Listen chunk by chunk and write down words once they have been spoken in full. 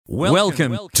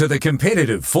Welcome to the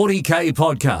Competitive 40K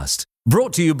podcast,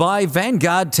 brought to you by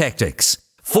Vanguard Tactics.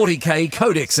 40K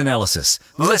Codex analysis,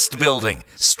 list building,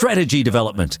 strategy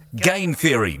development, game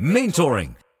theory,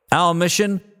 mentoring. Our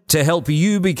mission, to help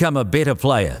you become a better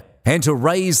player and to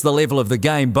raise the level of the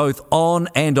game both on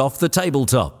and off the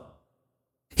tabletop.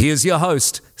 Here's your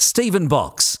host, Stephen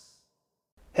Box.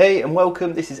 Hey and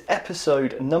welcome, this is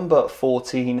episode number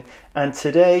 14, and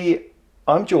today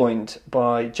I'm joined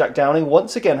by Jack Downing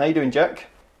once again. How you doing, Jack?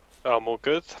 I'm all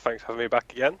good. Thanks for having me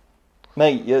back again.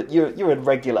 Mate, you're a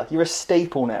regular. You're a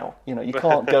staple now. You know, you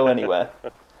can't go anywhere.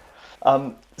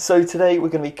 So today we're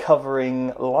going to be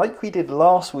covering, like we did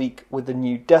last week with the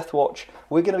new Death Watch,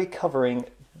 we're going to be covering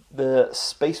the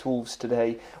Space Wolves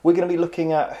today. We're going to be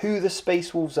looking at who the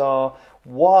Space Wolves are,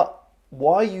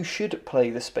 why you should play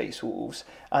the Space Wolves,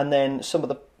 and then some of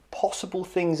the possible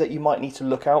things that you might need to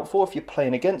look out for if you're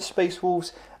playing against Space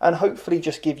Wolves, and hopefully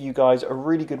just give you guys a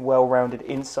really good, well-rounded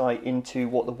insight into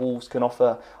what the Wolves can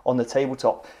offer on the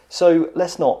tabletop. So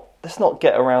let's not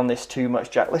get around this too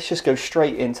much, Jack. Let's just go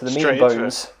straight into the meat and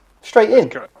bones. Straight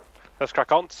in. Let's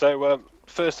crack on. So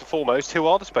first and foremost, who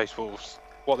are the Space Wolves?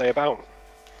 What are they about?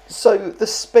 So the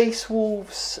Space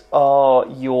Wolves are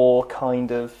your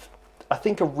kind of, I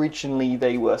think originally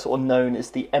they were sort of known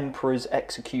as the Emperor's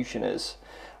Executioners.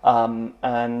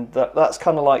 And that's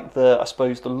kind of like I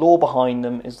suppose the lore behind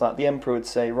them is that the Emperor would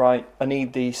say, right, I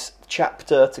need this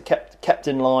chapter to kept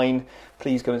in line,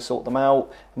 please go and sort them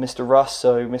out, Mr. Russ.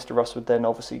 So Mr. Russ would then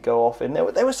obviously go off, and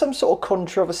there was some sort of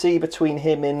controversy between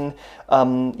him and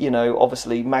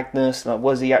obviously Magnus.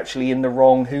 Was he actually in the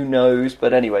wrong? Who knows?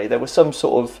 But anyway, there was some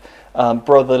sort of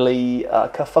brotherly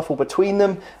kerfuffle between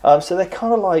them. So they're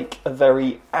kind of like a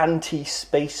very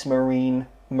anti-space marine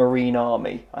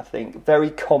army, I think. Very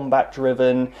combat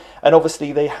driven, and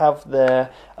obviously they have their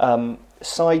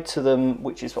side to them,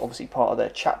 which is obviously part of their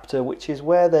chapter, which is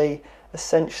where they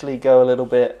essentially go a little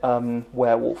bit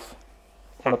werewolf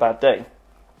on a bad day.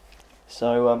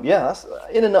 So that's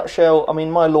in a nutshell. I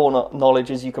mean, my lore knowledge,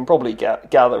 as you can probably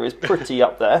gather, is pretty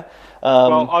up there.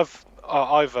 Well,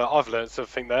 I've learned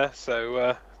something there,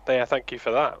 so thank you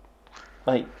for that,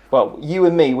 mate. Well, you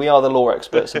and me, we are the lore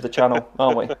experts of the channel,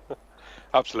 aren't we?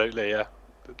 Absolutely, yeah.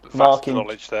 Mark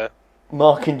knowledge there.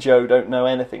 Mark and Joe don't know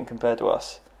anything compared to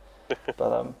us.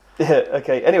 But yeah,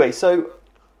 okay. Anyway, so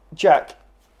Jack,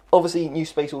 obviously, new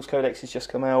Space Wolves Codex has just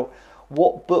come out.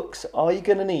 What books are you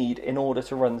going to need in order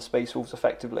to run the Space Wolves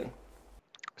effectively?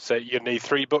 So you'll need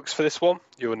 3 books for this one.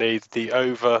 You'll need the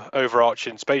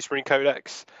overarching Space Marine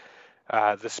Codex,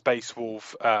 the Space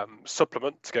Wolf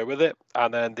supplement to go with it,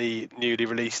 and then the newly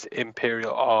released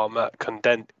Imperial Armour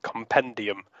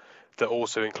Compendium that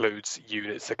also includes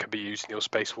units that can be used in your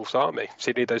Space Wolves army. So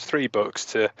you need those 3 books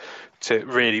to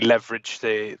really leverage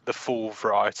the full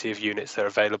variety of units that are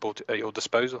available at your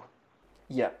disposal.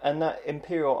 Yeah, and that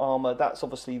Imperial Armour, that's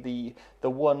obviously the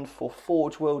one for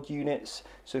Forge World units.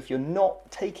 So if you're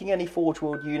not taking any Forge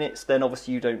World units, then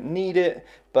obviously you don't need it.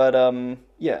 But I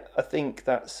think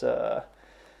that's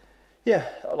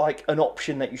like an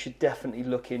option that you should definitely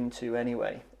look into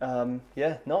anyway.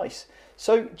 Nice.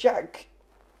 So Jack,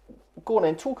 go on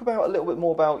and talk about a little bit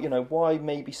more about why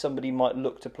maybe somebody might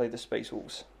look to play the Space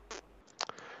Wolves.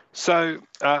 So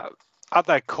at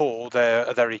their core, they're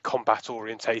a very combat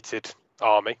orientated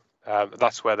army.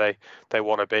 That's where they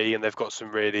want to be, and they've got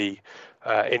some really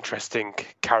interesting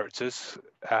characters,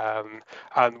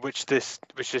 and which this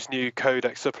new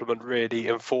Codex supplement really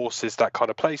enforces that kind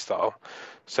of play style.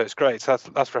 So it's great. So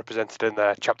that's represented in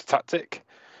their chapter tactic,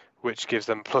 which gives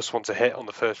them +1 to hit on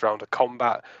the first round of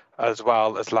combat, as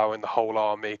well as allowing the whole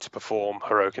army to perform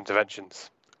heroic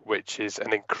interventions, which is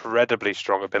an incredibly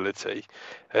strong ability,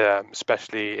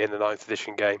 especially in the 9th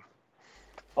edition game.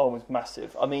 Oh, it's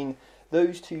massive. I mean,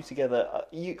 those two together,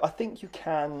 I think you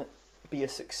can be a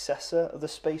successor of the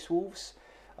Space Wolves.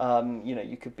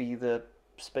 You could be the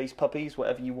Space Puppies,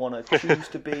 whatever you want to choose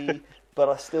to be. But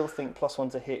I still think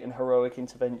 +1 to hit and heroic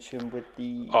intervention with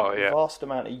the vast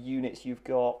amount of units you've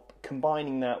got,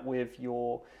 combining that with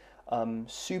your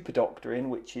super doctrine,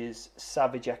 which is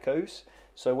Savage Echoes.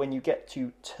 So when you get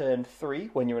to turn 3,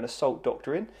 when you're an assault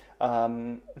doctrine,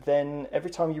 then every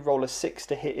time you roll a 6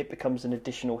 to hit, it becomes an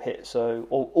additional hit. So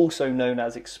also known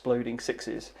as exploding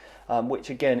 6s, which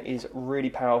again is really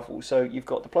powerful. So you've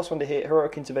got the +1 to hit,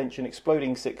 heroic intervention,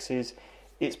 exploding 6s.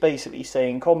 It's basically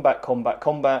saying combat, combat,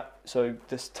 combat. So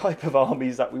this type of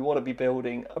armies that we want to be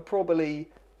building are probably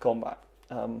combat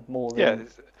more than. Yeah,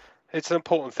 it's an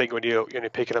important thing when you're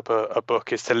picking up a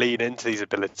book, is to lean into these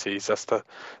abilities. That's the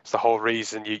whole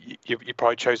reason you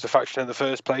probably chose the faction in the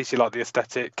first place. You like the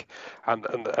aesthetic and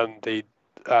the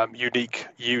unique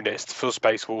units for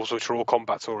Space Wolves, which are all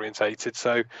combat orientated.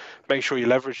 So make sure you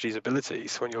leverage these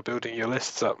abilities when you're building your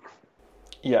lists up.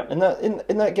 Yeah, and that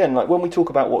in that again, like when we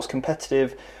talk about what's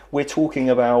competitive, we're talking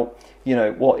about, you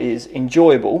know, what is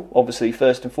enjoyable, obviously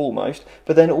first and foremost,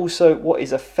 but then also what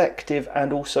is effective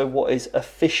and also what is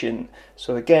efficient.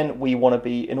 So again, we want to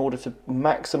be, in order to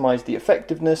maximize the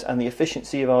effectiveness and the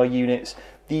efficiency of our units,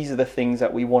 these are the things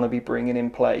that we want to be bringing in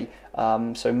play.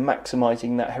 So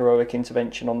maximizing that heroic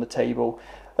intervention on the table.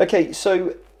 Okay,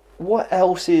 so what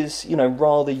else is, you know,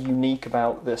 rather unique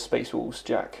about the Space Wolves,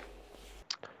 Jack?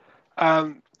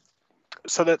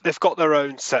 So that they've got their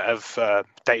own set of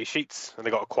data sheets, and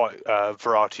they've got quite a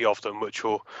variety of them, which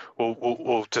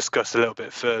we'll discuss a little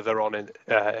bit further on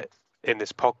in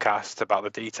this podcast about the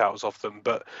details of them.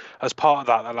 But as part of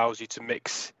that, allows you to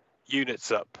mix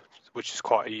units up, which is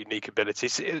quite a unique ability.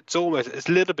 It's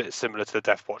a little bit similar to the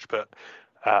Death Watch, but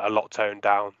a lot toned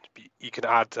down. You can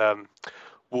add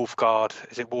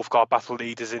Wolfguard battle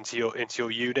leaders into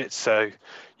your units, so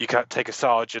you can take a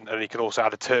sergeant and you can also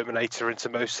add a Terminator into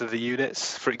most of the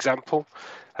units, for example,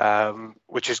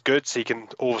 which is good. So you can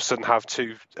all of a sudden have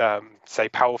two say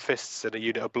power fists and a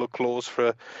unit of blood claws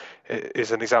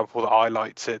is an example that I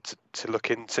like to look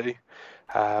into.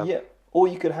 Yeah, or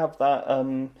you could have that,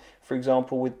 for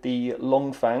example, with the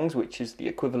Long Fangs, which is the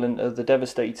equivalent of the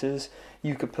Devastators.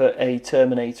 You could put a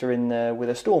Terminator in there with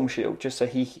a Storm Shield, just so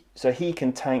he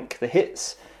can tank the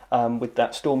hits, with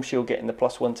that Storm Shield getting the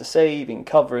 +1 to save, in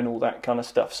cover, and all that kind of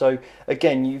stuff. So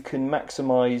again, you can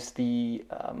maximise the,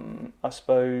 I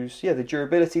suppose, the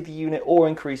durability of the unit, or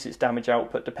increase its damage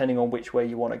output depending on which way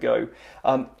you want to go.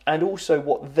 And also,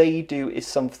 what they do is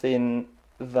something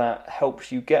that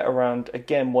helps you get around,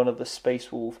 again, one of the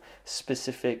Space Wolf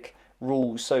specific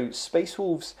rules. So Space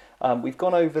Wolves, we've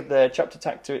gone over their chapter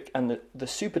tactic and the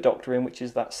super doctrine, which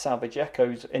is that Savage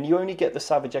Echoes, and you only get the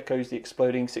Savage Echoes, the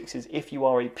exploding sixes, if you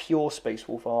are a pure Space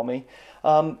Wolf army.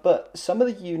 But some of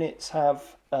the units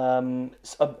have an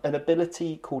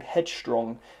ability called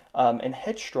Headstrong, and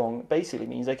Headstrong basically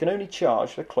means they can only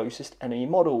charge the closest enemy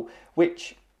model,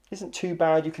 which isn't too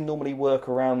bad. You can normally work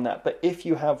around that. But if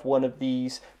you have one of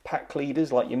these pack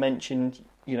leaders, like you mentioned,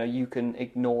 you know, you can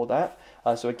ignore that.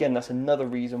 So again, that's another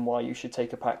reason why you should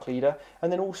take a pack leader. And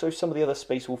then also some of the other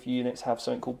Space Wolf units have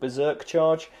something called Berserk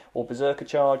Charge or Berserker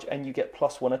Charge, and you get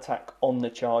 +1 attack on the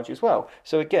charge as well.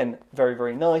 So again, very,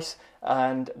 very nice.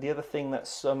 And the other thing that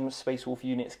some Space Wolf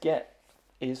units get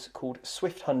is called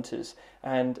Swift Hunters,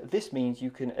 and this means you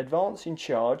can advance in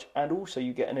charge, and also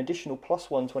you get an additional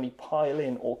 +1 to any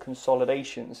pile-in or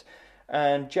consolidations.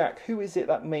 And Jack, who is it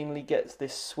that mainly gets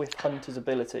this Swift Hunters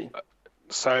ability?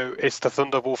 So it's the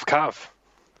Thunderwolf Cav.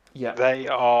 Yeah. They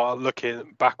are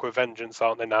looking back with vengeance,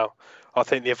 aren't they now? I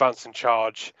think the advance in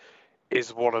charge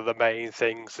is one of the main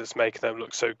things that's making them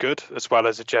look so good, as well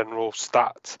as a general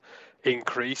stat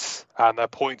increase and their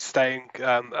points staying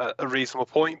at a reasonable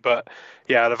point. But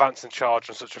yeah, an advance in charge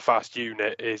on such a fast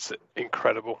unit is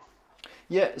incredible.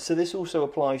 Yeah, so this also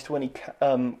applies to any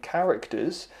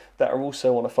characters that are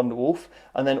also on a Thunderwolf,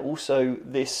 and then also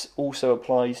this also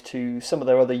applies to some of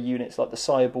their other units like the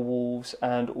Cyber Wolves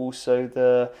and also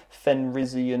the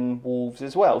Fenrisian Wolves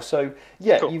as well. So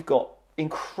yeah, cool. You've got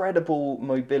incredible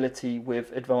mobility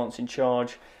with advance in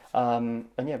charge. And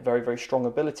yeah, very, very strong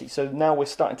ability. So now we're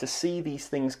starting to see these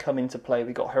things come into play.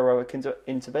 We got heroic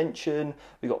intervention,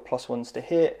 we got +1s to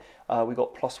hit, we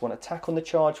got +1 attack on the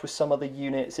charge with some other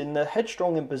units. In the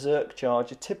Headstrong and Berserk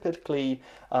charge are typically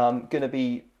going to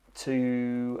be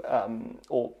to,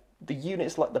 or the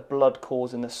units like the Blood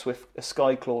Claws and the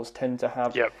Sky Claws tend to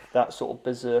have that sort of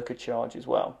Berserker charge as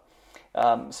well.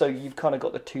 So you've kind of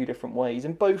got the two different ways,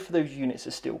 and both of those units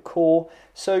are still core.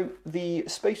 So the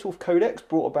Space Wolf Codex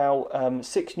brought about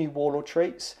 6 new warlord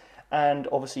traits, and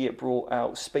obviously it brought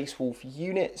out Space Wolf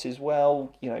units as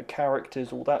well, you know,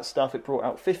 characters, all that stuff. It brought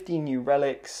out 15 new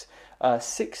relics,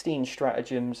 16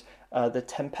 stratagems, the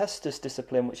Tempestus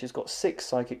discipline, which has got 6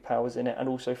 psychic powers in it, and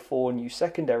also 4 new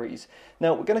secondaries.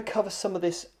 Now, we're going to cover some of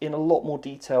this in a lot more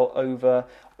detail over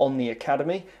on the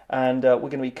Academy, and we're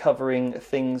going to be covering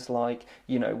things like,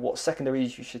 you know, what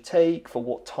secondaries you should take for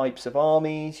what types of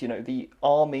armies, you know, the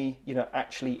army, you know,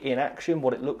 actually in action,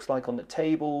 what it looks like on the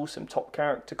table, some top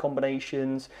character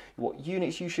combinations, what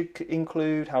units you should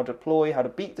include, how to deploy, how to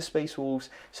beat the Space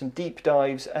Wolves, some deep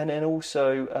dives, and then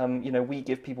also, you know, we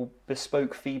give people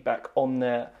bespoke feedback on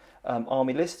their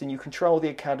army list, and you can trial the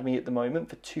Academy at the moment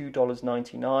for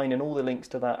 $2.99, and all the links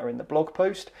to that are in the blog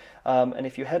post. And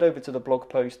if you head over to the blog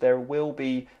post, there will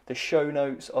be the show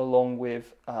notes along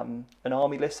with an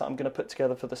army list that I'm going to put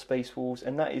together for the Space Wolves,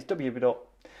 and that is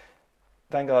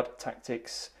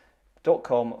www.vanguardtactics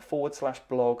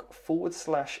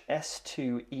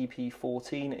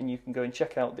 .com/blog/S2EP14, and you can go and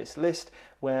check out this list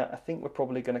where I think we're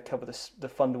probably going to cover the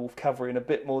Thunderwolf cavalry in a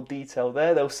bit more detail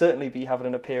there. They'll certainly be having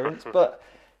an appearance. But,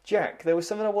 Jack, there was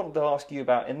something I wanted to ask you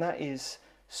about, and that is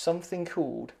something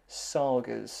called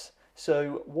sagas.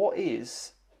 So what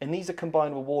is, and these are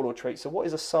combined with warlord traits, so what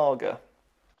is a saga?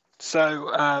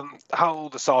 So how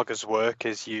the sagas work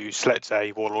is you select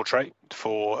a warlord trait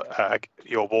for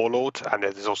your warlord, and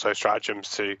there's also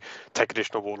stratagems to take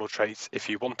additional warlord traits if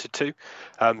you wanted to.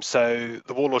 So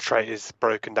the warlord trait is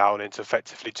broken down into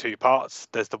effectively two parts.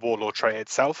 There's the warlord trait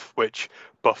itself, which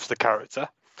buffs the character,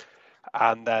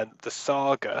 and then the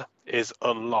saga is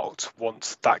unlocked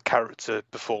once that character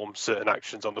performs certain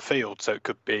actions on the field. So it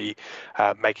could be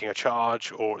making a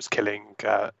charge, or it's killing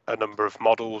a number of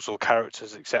models or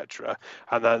characters, etc.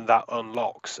 And then that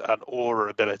unlocks an aura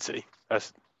ability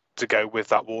to go with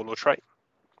that warlord trait.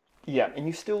 Yeah, and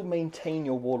you still maintain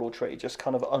your warlord trait. It just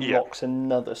kind of unlocks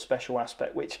another special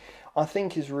aspect, which I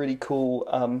think is really cool.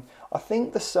 I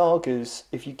think the sagas,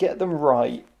 if you get them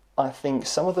right, I think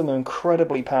some of them are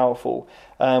incredibly powerful.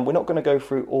 We're not going to go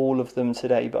through all of them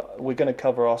today, but we're going to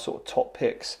cover our sort of top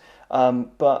picks.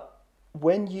 But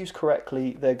when used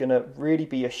correctly, they're going to really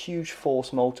be a huge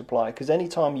force multiplier, because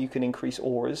anytime you can increase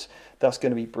auras, that's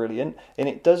going to be brilliant. And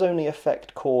it does only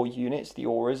affect core units, the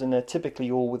auras, and they're typically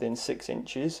all within 6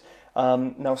 inches.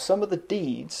 Now, some of the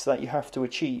deeds that you have to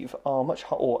achieve are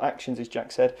or actions, as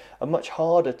Jack said, are much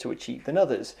harder to achieve than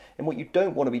others. And what you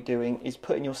don't want to be doing is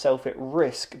putting yourself at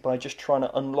risk by just trying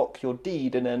to unlock your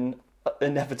deed and then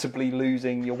inevitably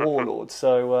losing your warlord.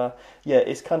 So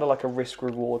it's kind of like a risk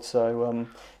reward. So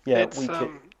it's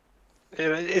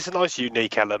a nice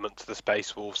unique element to the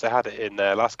Space Wolves. They had it in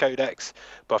their last Codex,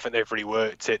 but I think they've really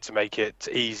worked it to make it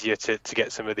easier to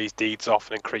get some of these deeds off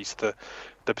and increase the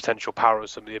potential power of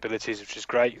some of the abilities, which is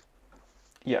great.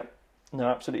 Yeah, no,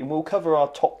 absolutely. And we'll cover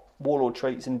our top warlord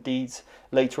traits and deeds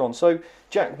later on. So,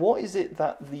 Jack, what is it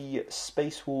that the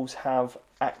Space Wolves have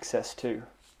access to?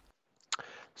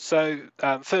 So,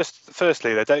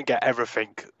 firstly, they don't get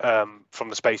everything from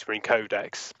the Space Marine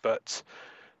Codex, but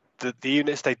the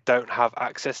units they don't have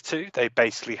access to, they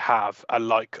basically have a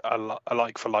like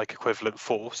for like equivalent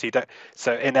for. So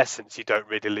in essence, you don't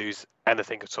really lose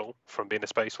anything at all from being a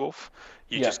Space Wolf.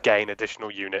 You just gain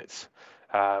additional units.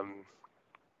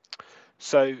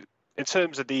 So in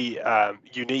terms of the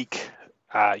unique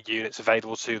units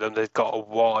available to them, they've got a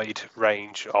wide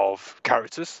range of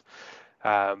characters.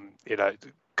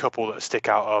 Couple that stick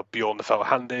out are Bjorn the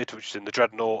Fell-Handed, which is in the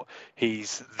Dreadnought.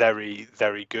 He's very,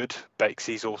 very good. Bakes,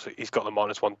 he's got the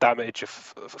 -1 damage,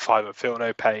 5 at feel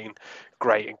no pain,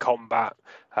 great in combat.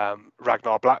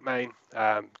 Ragnar Blackmane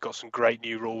got some great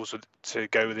new rules to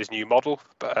go with his new model,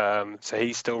 but so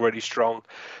he's still really strong.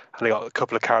 And they got a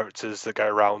couple of characters that go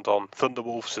around on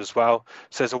Thunderwolves as well.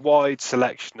 So there's a wide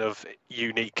selection of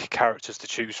unique characters to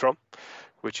choose from,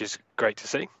 which is great to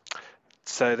see.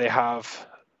 So they have.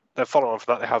 Then following on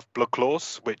from that, they have Blood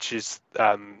Claws, which is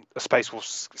a Space Wolf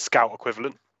Scout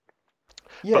equivalent.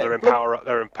 Yeah, but they're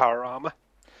in power armor.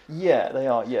 Yeah, they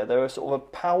are. Yeah, they're a sort of a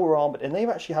power armored, and they've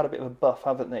actually had a bit of a buff,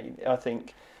 haven't they? I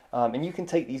think, and you can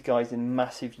take these guys in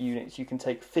massive units. You can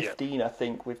take 15, I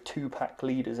think, with 2-pack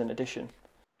leaders in addition.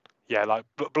 Yeah, like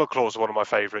Blood Claws are one of my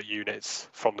favourite units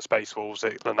from the Space Wolves,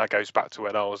 and that goes back to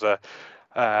when I was a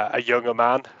younger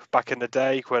man back in the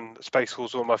day when Space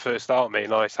Wolves were my first army,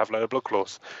 and I used to have a load of Blood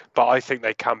Claws. But I think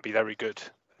they can be very good.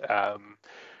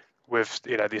 With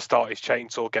the Astartes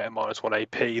Chainsaw getting -1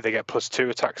 AP, they get +2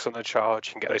 attacks on the charge.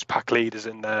 You can get those pack leaders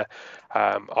in there.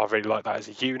 I really like that as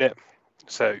a unit.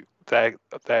 So they're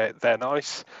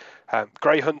nice.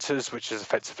 Grey Hunters, which is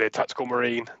effectively a tactical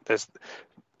marine.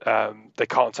 They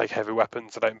can't take heavy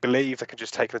weapons, I don't believe. They can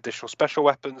just take additional special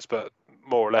weapons, but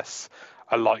more or less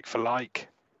a like for like.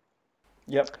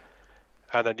 Yep.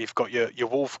 And then you've got your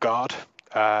Wolf Guard,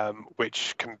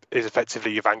 which is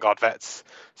effectively your Vanguard vets.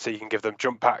 So you can give them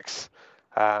jump packs.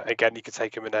 Again, you can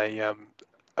take them in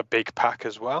a big pack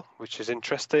as well, which is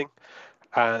interesting.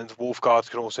 And Wolf Guards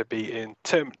can also be in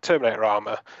Terminator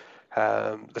armor.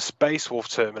 The Space Wolf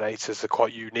Terminators are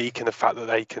quite unique in the fact that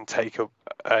they can take a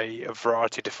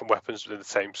variety of different weapons within the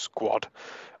same squad,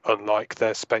 unlike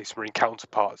their Space Marine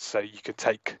counterparts. So you could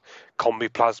take combi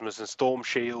plasmas and storm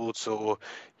shields, or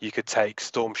you could take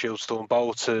storm shields, storm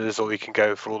bolters, or you can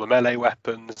go for all the melee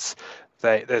weapons.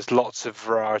 There's lots of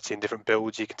variety in different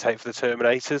builds you can take for the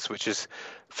Terminators, which is,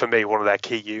 for me, one of their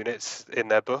key units in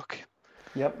their book.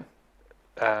 Yep.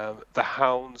 The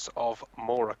Hounds of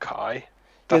Mordecai.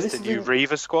 That's the new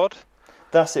Reaver squad.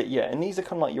 That's it, yeah. And these are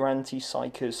kind of like your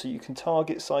anti-psychers, so you can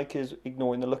target psychers,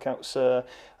 ignoring the lookout, sir.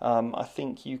 I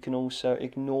think you can also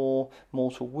ignore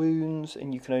mortal wounds,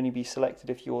 and you can only be selected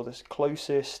if you're the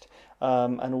closest.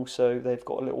 And also, they've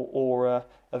got a little aura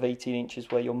of 18 inches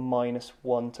where you're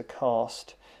 -1 to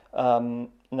cast.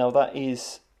 Now that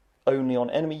is only on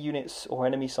enemy units or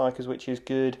enemy psychers, which is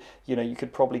good. You know, you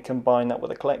could probably combine that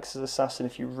with a collector's assassin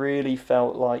if you really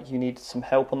felt like you needed some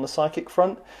help on the psychic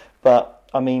front. But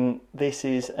I mean, this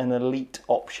is an elite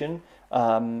option,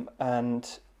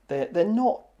 and they're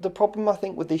not. The problem I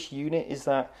think with this unit is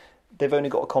that they've only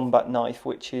got a combat knife,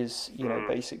 which is, you know,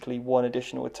 basically one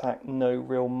additional attack, no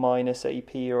real minus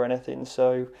AP or anything.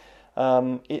 So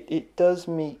it does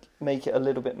make it a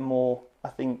little bit more, I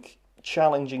think,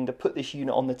 challenging to put this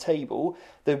unit on the table.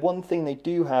 The one thing they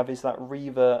do have is that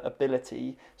Reaver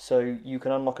ability, so you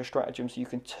can unlock a stratagem so you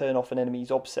can turn off an enemy's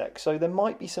obsec. So there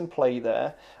might be some play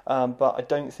there, but I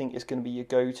don't think it's going to be your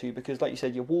go-to, because like you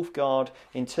said, your Wolf Guard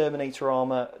in Terminator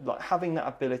armor, like having that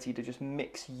ability to just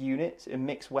mix units and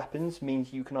mix weapons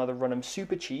means you can either run them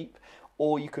super cheap,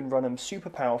 or you can run them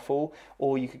super powerful,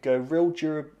 or you could go real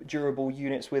durable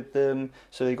units with them.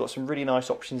 So they've got some really nice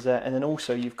options there. And then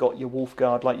also you've got your Wolf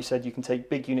Guard. Like you said, you can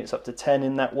take big units up to 10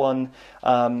 in that one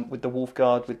with the Wolf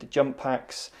Guard, with the jump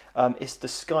packs. It's the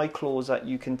Sky Claws that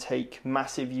you can take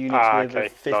massive units with,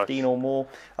 of 15 nice. Or more.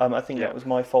 I think that was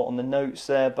my fault on the notes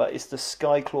there, but it's the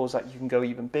Sky Claws that you can go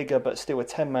even bigger, but still a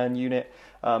 10-man unit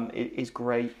is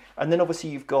great. And then obviously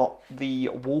you've got the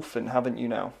Wolfen, haven't you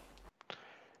now?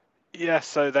 Yeah,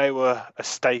 so they were a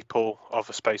staple of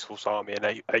the Space Wolves army in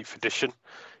 8th edition,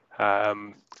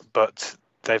 but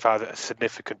they've had a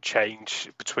significant change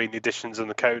between the editions and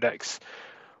the Codex,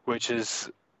 which has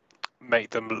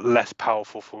made them less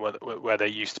powerful from where they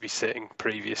used to be sitting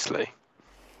previously.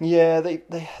 Yeah,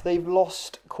 they've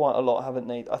lost quite a lot, haven't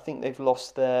they? I think they've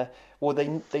lost their... Well,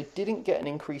 they didn't get an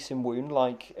increase in wound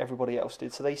like everybody else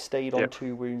did, so they stayed on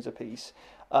 2 wounds apiece.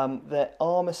 Their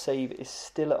armor save is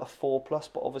still at a 4+,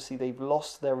 but obviously they've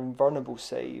lost their invulnerable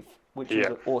save, which is,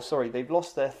 they've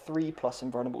lost their 3+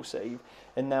 invulnerable save,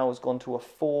 and now has gone to a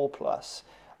 4+,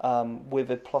 with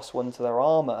a +1 to their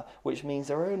armor, which means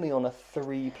they're only on a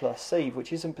 3+ save,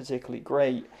 which isn't particularly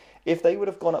great. If they would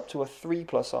have gone up to a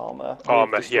 3+ armor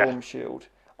with the Storm Shield,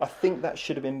 I think that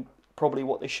should have been probably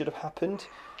what they should have happened,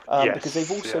 because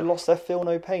they've also lost their Feel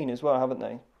No Pain as well, haven't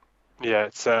they? Yeah,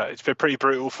 it's been pretty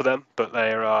brutal for them, but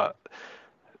they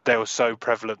were so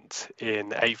prevalent in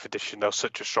 8th edition. They were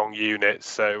such a strong unit,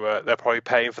 so they're probably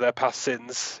paying for their past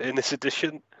sins in this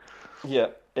edition. Yeah,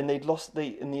 and they'd lost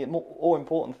the more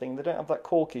important thing, they don't have that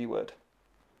core keyword.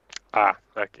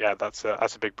 That's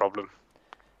a big problem.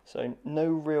 So no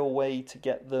real way to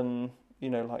get them, you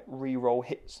know, like re-roll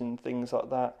hits and things like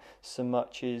that, so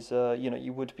much as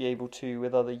you would be able to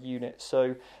with other units.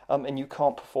 So and you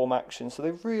can't perform action. So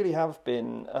they really have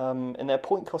been, and their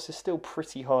point cost is still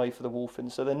pretty high for the Wolfen.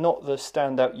 So they're not the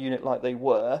standout unit like they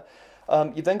were.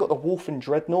 You've then got the Wolfen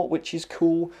Dreadnought, which is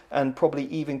cool, and probably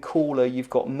even cooler, you've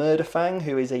got Murderfang,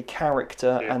 who is a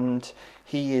character, and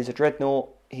he is a Dreadnought.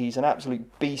 He's an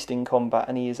absolute beast in combat,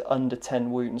 and he is under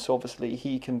 10 wounds, so obviously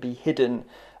he can be hidden.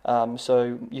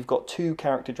 So you've got 2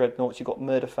 character Dreadnoughts, you've got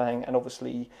Murderfang and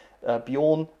obviously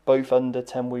Bjorn, both under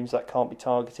 10 wounds that can't be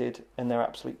targeted, and they're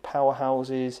absolute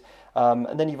powerhouses.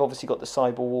 And then you've obviously got the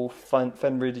Cyber Wolf,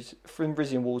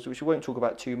 Fenrisian Wolves, which we won't talk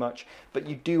about too much, but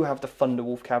you do have the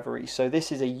Thunderwolf Cavalry. So this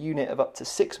is a unit of up to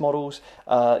 6 models.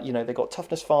 They've got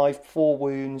toughness 5, 4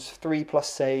 wounds, 3+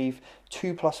 save,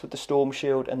 2+ with the Storm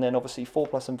Shield, and then obviously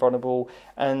 4+ invulnerable.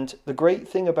 And the great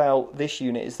thing about this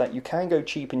unit is that you can go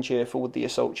cheap and cheerful with the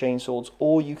Assault Chainswords,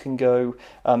 or you can go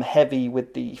heavy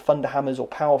with the Thunder Hammers or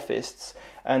Power Fists.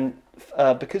 And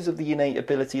because of the innate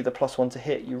ability of the +1 to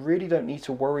hit, you really don't need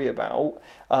to worry about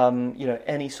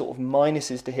any sort of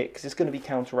minuses to hit, because it's going to be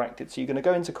counteracted. So you're going to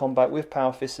go into combat with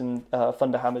Power Fists and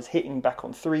Thunder Hammers hitting back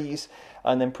on 3s,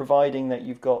 and then providing that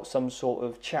you've got some sort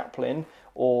of chaplain,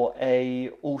 or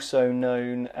also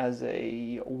known as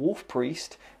a Wolf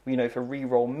Priest, for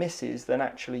reroll misses, then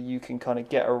actually you can kind of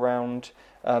get around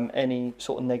any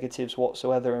sort of negatives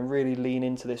whatsoever and really lean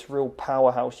into this real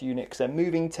powerhouse unit, because they're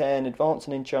moving 10,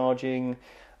 advancing and charging,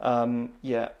 and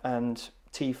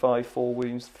T5, 4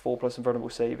 wounds, 4+ invulnerable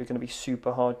save are going to be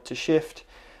super hard to shift.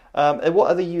 And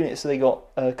what other units have they got?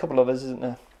 A couple of others, isn't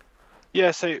there?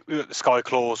 Yeah, so we've got the Sky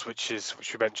Claws, which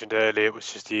we mentioned earlier,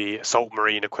 which is the Assault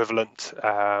Marine equivalent,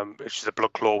 which is a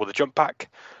Blood Claw with a jump pack.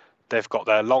 They've got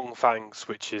their Long Fangs,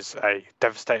 which is a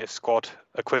Devastator Squad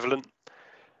equivalent.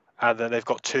 And then they've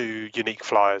got 2 unique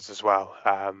flyers as well.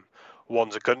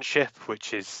 One's a gunship,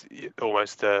 which is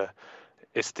almost the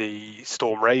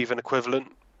Storm Raven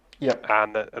equivalent. Yep.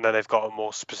 And then they've got a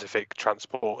more specific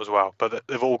transport as well. But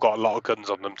they've all got a lot of guns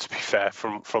on them, to be fair,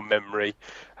 from memory.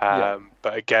 Yeah.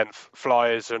 But again,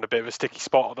 flyers are in a bit of a sticky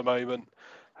spot at the moment.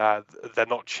 They're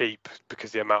not cheap because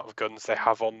of the amount of guns they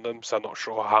have on them. So I'm not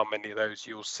sure how many of those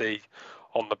you'll see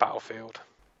on the battlefield.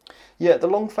 Yeah, the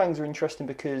long fangs are interesting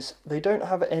because they don't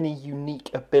have any unique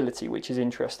ability, which is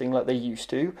interesting, like they used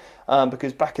to.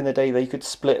 Because back in the day, they could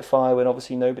split fire when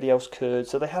obviously nobody else could.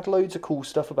 So they had loads of cool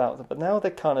stuff about them. But now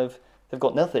they've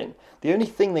got nothing. The only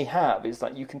thing they have is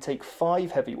that you can take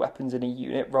 5 heavy weapons in a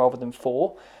unit rather than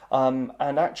 4. And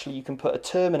actually, you can put a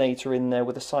Terminator in there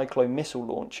with a Cyclone missile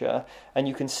launcher, and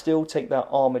you can still take that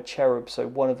armored cherub, so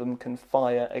one of them can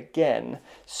fire again.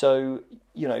 So,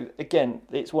 again,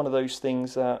 it's one of those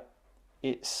things that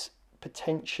it's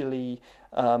potentially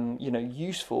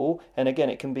useful, and again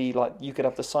it can be like you could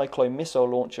have the Cyclone missile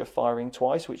launcher firing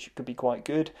twice, which could be quite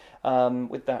good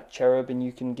with that cherub, and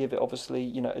you can give it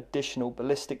obviously additional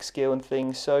ballistic skill and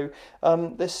things. So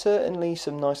there's certainly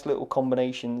some nice little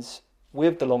combinations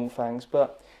with the long fangs,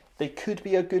 but they could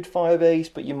be a good fire base,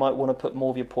 but you might want to put more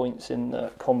of your points in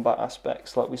the combat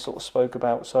aspects like we sort of spoke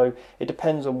about. So it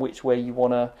depends on which way you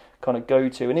want to kind of go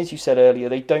to. And as you said earlier,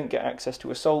 they don't get access to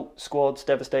assault squads,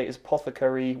 devastators,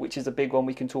 apothecary, which is a big one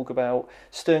we can talk about.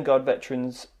 Sternguard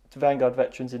veterans, Vanguard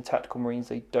veterans in tactical marines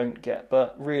they don't get.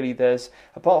 But really there's,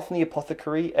 apart from the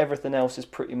apothecary, everything else is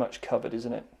pretty much covered,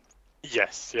 isn't it?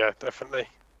 Yes, yeah, definitely.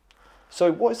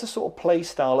 So what is the sort of play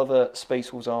style of a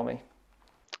Space Wolves army?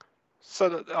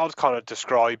 So I'd kind of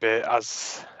describe it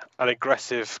as an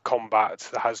aggressive combat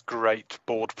that has great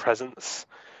board presence,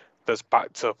 that's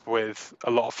backed up with a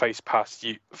lot of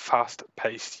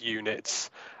fast-paced units,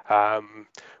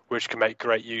 which can make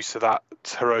great use of that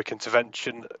heroic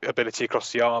intervention ability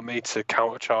across the army to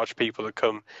countercharge people that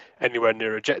come anywhere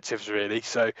near objectives, really.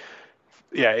 So,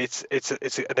 yeah, it's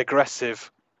an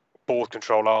aggressive board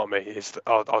control army.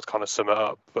 I'd kind of sum it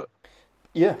up, but.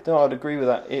 Yeah, no, I'd agree with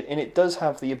that. And it does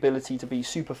have the ability to be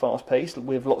super fast paced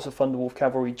with lots of Thunderwolf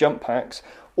cavalry jump packs,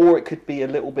 or it could be a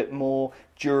little bit more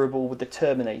durable with the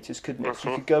Terminators, couldn't it? So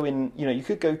you could go in, you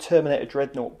could go Terminator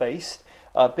Dreadnought based,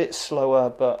 a bit slower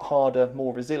but harder,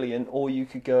 more resilient, or you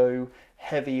could go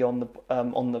heavy on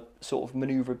the sort of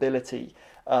maneuverability.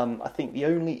 I think the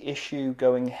only issue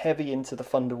going heavy into the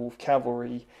Thunderwolf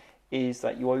cavalry is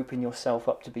that you open yourself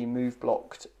up to be move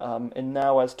blocked. And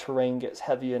now as terrain gets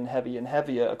heavier and heavier and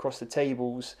heavier across the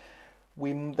tables,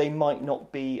 they might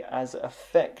not be as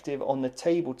effective on the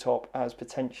tabletop as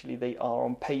potentially they are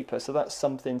on paper. So that's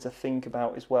something to think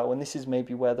about as well. And this is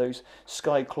maybe where those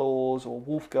Skyclaws or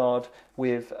Wolfguard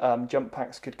with jump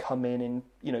packs could come in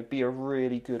and be a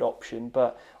really good option.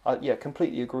 But yeah,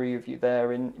 completely agree with you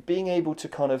there. And being able to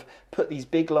kind of put these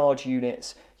big, large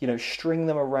units, string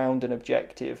them around an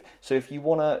objective. So if you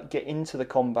want to get into the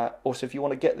combat, or so if you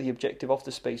want to get the objective off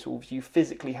the Space Wolves, you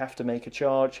physically have to make a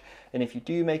charge. And if you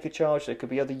do make a charge, there could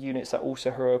be other units that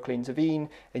also heroically intervene,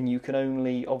 and you can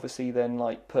only obviously then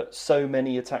put so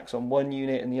many attacks on one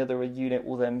unit, and the other unit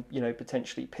will then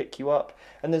potentially pick you up.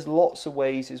 And there's lots of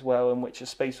ways as well in which a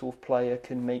Space Wolf player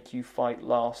can make you fight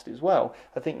last as well.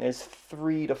 I think there's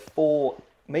 3 to 4,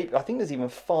 maybe I think there's even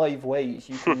 5 ways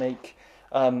you can make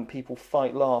people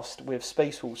fight last with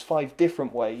Space Wolves, 5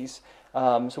 different ways.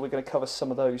 So we're going to cover some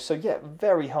of those. So yeah,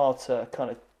 very hard to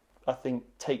kind of, I think,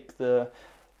 take the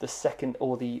second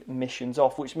or the missions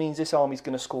off, which means this army is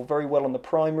going to score very well on the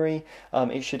primary.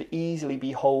 It should easily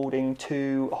be holding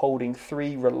 2, holding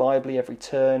 3 reliably every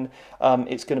turn.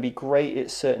 It's going to be great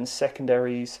at certain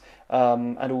secondaries,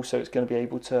 and also it's going to be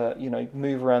able to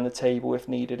move around the table if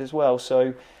needed as well.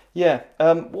 So yeah,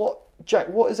 Jack,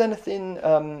 what is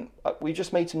anything, we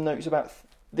just made some notes about,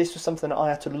 this was something that I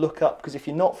had to look up, because if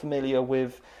you're not familiar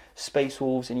with Space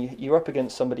Wolves and you're up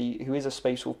against somebody who is a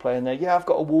Space Wolf player and they're, I've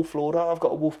got a Wolf Lord, I've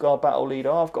got a Wolfguard Battle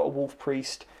Leader, I've got a Wolf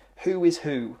Priest, who is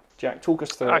who? Jack, talk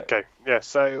us through it. Okay, yeah,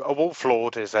 so a Wolf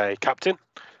Lord is a captain,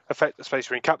 a Space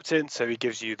Marine captain, so he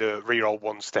gives you the reroll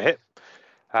ones to hit.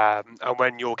 And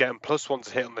when you're getting +1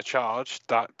 to hit on the charge,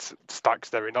 that stacks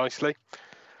very nicely.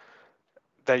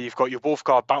 There you've got your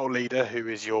Wolfguard Battle Leader, who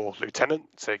is your lieutenant,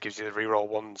 so it gives you the reroll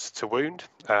ones to wound.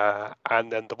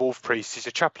 And then the Wolf Priest is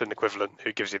your chaplain equivalent,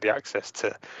 who gives you the access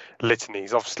to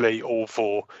litanies. Obviously, all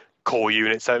for core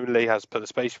units only, as per the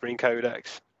Space Marine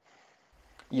Codex.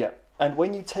 Yeah, and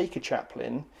when you take a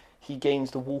chaplain, he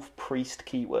gains the Wolf Priest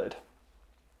keyword.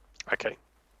 Okay.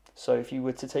 So if you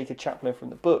were to take a chaplain from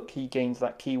the book, he gains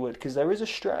that keyword, because there is a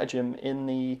stratagem in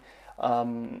the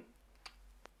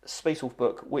Space Wolf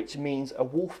book, which means a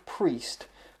Wolf Priest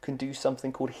can do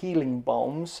something called healing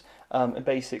bombs, and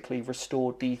basically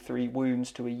restore D3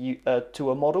 wounds to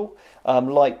a model,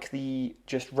 like the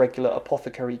just regular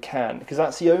apothecary can, because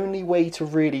that's the only way to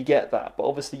really get that. But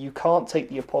obviously you can't take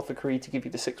the apothecary to give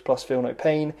you the 6+ feel no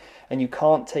pain, and you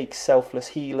can't take selfless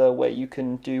healer where you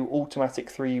can do automatic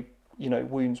 3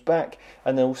 wounds back,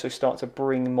 and then also start to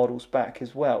bring models back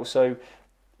as well. So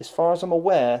as far as I'm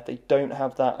aware, they don't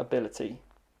have that ability.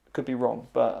 Could be wrong,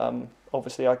 but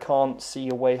obviously I can't see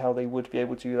a way how they would be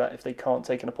able to do that if they can't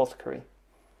take an apothecary.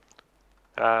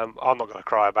 I'm not going to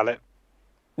cry about it.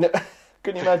 No,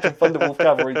 couldn't you imagine Thunderwolf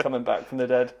Cavalry coming back from the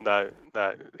dead? No,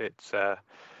 it's...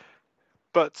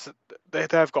 But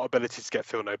they've got ability to get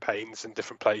feel no pains in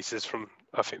different places. From,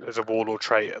 I think there's a warlord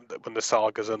trait when the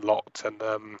saga's unlocked, and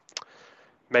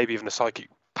maybe even a psychic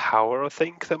power, I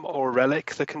think, or a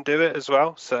relic that can do it as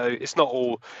well. So it's not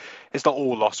all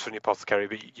lost from the apothecary,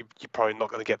 but you're probably not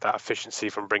going to get that efficiency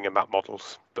from bringing back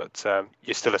models. But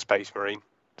you're still a space marine,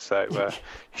 so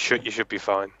you should be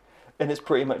fine. And it's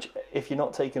pretty much, if you're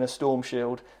not taking a storm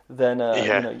shield, then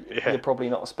you're probably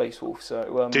not a space wolf.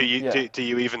 So do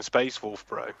you even space wolf,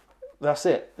 bro? That's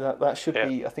it. That should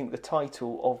be, I think, the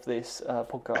title of this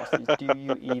podcast is "Do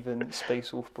You Even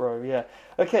Space Wolf, Bro?" Yeah.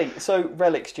 Okay. So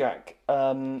relics, Jack.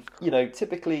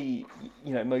 Typically,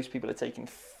 most people are taking,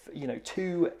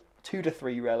 2 to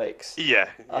 3 relics. Yeah.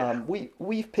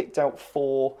 We've picked out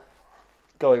 4.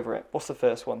 Go over it. What's the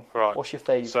first one? Right. What's your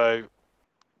favourite?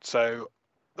 So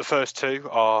the first 2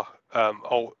 are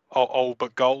old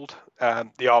but gold.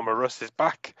 The armor rust is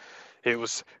back. It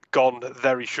was gone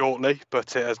very shortly,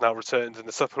 but it has now returned in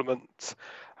the supplement.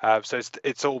 So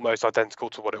it's almost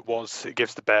identical to what it was. It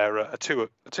gives the bearer a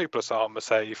 2+ armor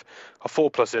save, a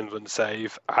 4+ inland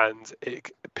save, and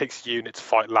it picks a unit to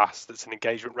fight last that's in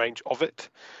engagement range of it,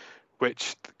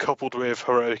 which, coupled with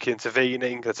heroic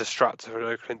intervening, there's a strat to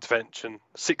heroic intervention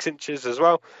 6 inches as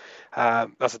well.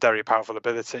 That's a very powerful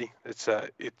ability.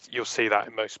 You'll see that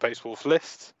in most Space Wolf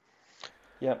lists.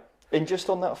 Yeah. And just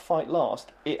on that fight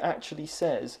last, it actually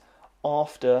says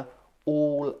after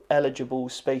all eligible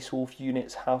Space Wolf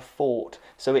units have fought.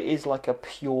 So it is like a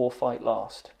pure fight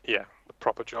last. Yeah, the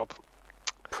proper job.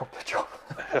 Proper job.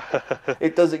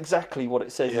 It does exactly what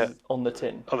it says on the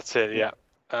tin. On the tin, yeah.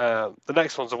 The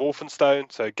next one's a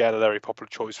Wolfenstone, so again a very popular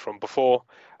choice from before.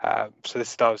 So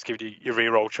this does give you your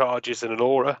reroll charges and an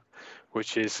aura,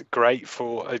 which is great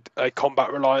for a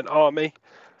combat reliant army.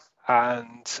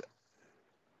 And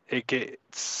it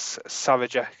gets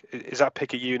Savage. Is that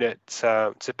pick a unit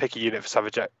to pick a unit for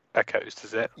Savage Echoes?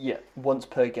 Does it? Yeah, once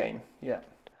per game. Yeah.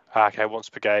 Okay, once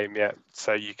per game. Yeah,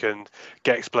 so you can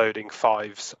get exploding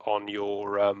 5s on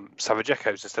your Savage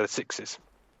Echoes instead of 6s.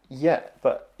 Yeah,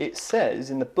 but it says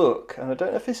in the book, and I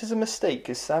don't know if this is a mistake,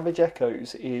 because Savage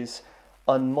Echoes is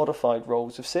unmodified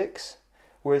rolls of 6,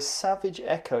 whereas Savage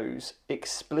Echoes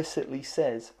explicitly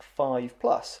says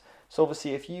 5+. So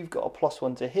obviously, if you've got a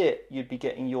 +1 to hit, you'd be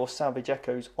getting your Savage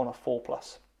Echoes on a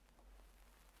 4+.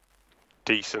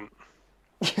 Decent.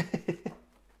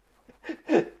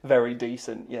 Very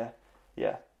decent,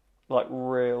 yeah. Like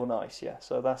real nice, yeah.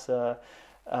 So that's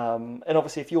and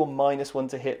obviously if you're -1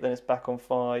 to hit, then it's back on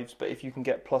 5s. But if you can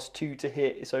get +2 to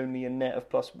hit, it's only a net of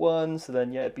 +1. So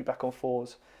then it'd be back on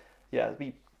 4s. Yeah, it'd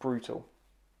be brutal.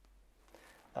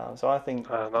 So I think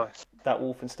nice. That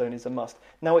Wolfenstone is a must.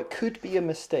 Now it could be a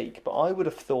mistake, but I would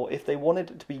have thought if they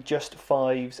wanted it to be just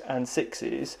 5s and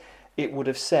 6s, it would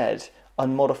have said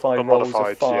unmodified rolls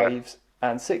of 5s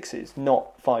and 6s,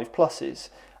 not 5+s.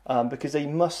 Because they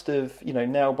must have,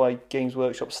 now by Games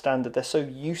Workshop standard, they're so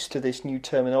used to this new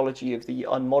terminology of the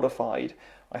unmodified.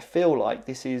 I feel like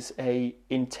this is a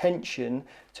intention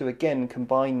to again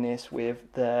combine this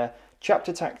with their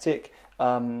chapter tactic,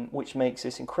 which makes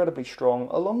this incredibly strong,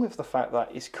 along with the fact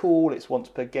that it's cool, it's once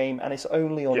per game, and it's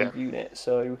only on a unit.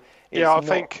 So I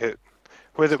think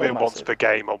with it being once per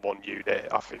game on one unit,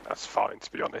 I think that's fine,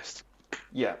 to be honest.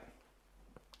 Yeah.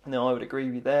 No, I would agree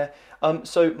with you there.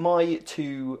 So my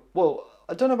 2, well,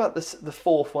 I don't know about this, the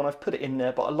 4th one, I've put it in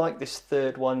there, but I like this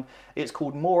 3rd one. It's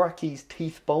called Moraki's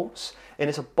Teeth Bolts, and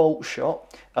it's a bolt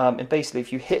shot. And basically,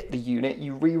 if you hit the unit,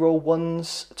 you reroll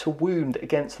 1s to wound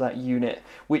against that unit,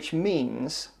 which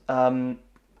means,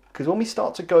 because when we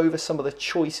start to go over some of the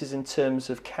choices in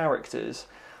terms of characters,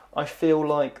 I feel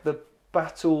like the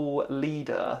battle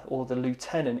leader or the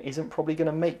lieutenant isn't probably going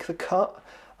to make the cut.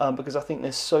 Because I think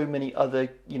there's so many other,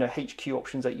 HQ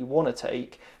options that you want to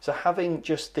take. So having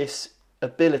just this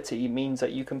ability means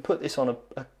that you can put this on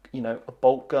a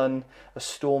bolt gun, a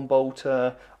storm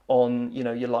bolter, on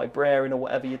your librarian or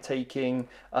whatever you're taking,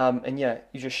 and you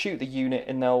just shoot the unit,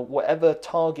 and now whatever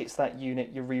targets that unit,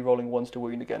 you're re-rolling 1s to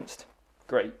wound against.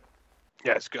 Great.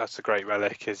 Yeah, that's a great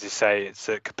relic. As you say, it's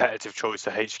a competitive choice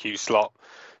to HQ slot.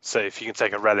 So if you can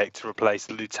take a relic to replace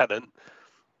the lieutenant,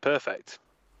 perfect.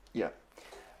 Yeah.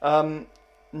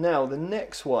 Now the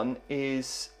next one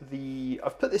is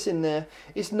I've put this in there.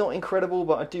 It's not incredible,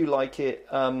 but I do like it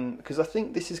because I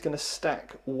think this is going to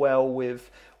stack well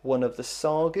with one of the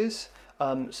sagas.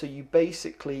 So you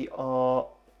basically are.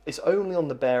 It's only on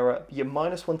the bearer. You're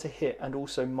 -1 to hit and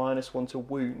also -1 to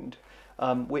wound.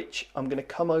 Which I'm going to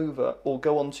come over or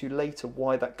go on to later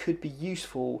why that could be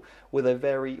useful with a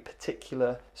very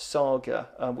particular saga,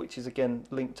 which is again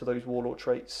linked to those warlord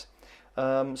traits.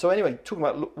 So anyway, talking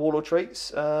about warlord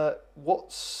traits, we've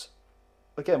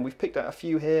picked out a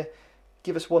few here.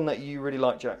 Give us one that you really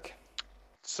like, Jack.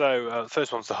 So the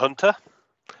first one's the Hunter,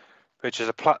 which is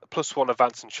a +1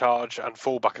 advance and charge and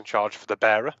fallback and charge for the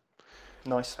bearer.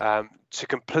 Nice. To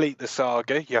complete the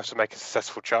saga, you have to make a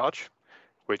successful charge,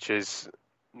 which is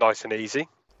nice and easy.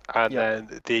 And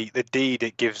then the deed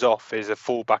it gives off is a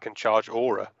fallback and charge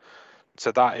aura.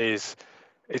 So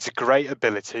it's a great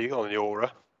ability on the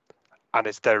aura, and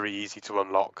it's very easy to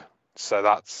unlock. So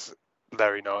that's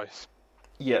very nice.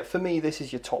 Yeah, for me, this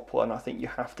is your top one. I think you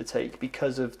have to take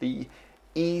because of the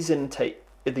ease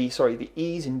the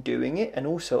ease in doing it, and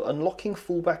also unlocking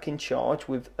fallback in charge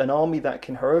with an army that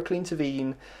can heroically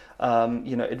intervene,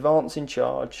 advance in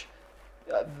charge.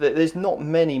 There's not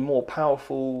many more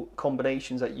powerful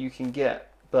combinations that you can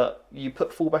get, but you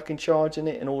put fallback in charge in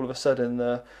it, and all of a sudden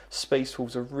the Space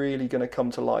Wolves are really going to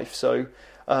come to life. So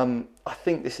I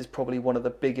think this is probably one of the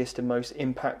biggest and most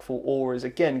impactful auras,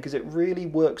 again, because it really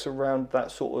works around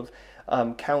that sort of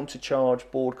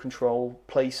counter-charge, board control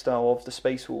playstyle of the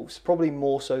Space Wolves, probably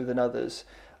more so than others.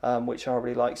 Which I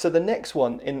really like. So the next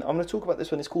one, I'm going to talk about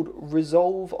this one, it's called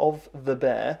Resolve of the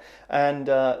Bear, and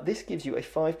this gives you a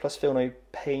 5+ Feel No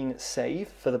Pain save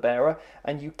for the bearer,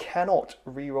 and you cannot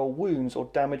reroll wounds or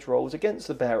damage rolls against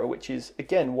the bearer, which is,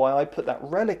 again, why I put that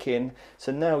relic in.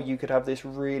 So now you could have this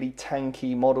really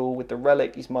tanky model with the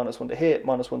relic. He's -1 to hit,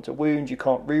 -1 to wound, you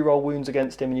can't reroll wounds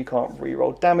against him, and you can't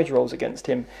reroll damage rolls against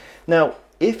him. Now,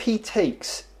 if he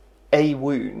takes a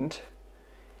wound,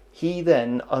 he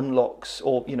then unlocks,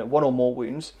 or one or more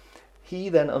wounds, he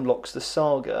then unlocks the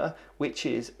saga, which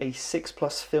is a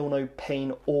 6+ Feel No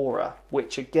Pain aura,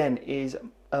 which again is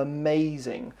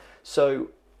amazing. So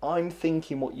I'm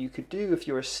thinking what you could do if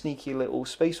you're a sneaky little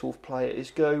Space Wolf player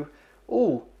is go,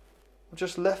 I've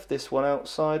just left this one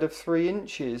outside of 3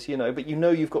 inches, but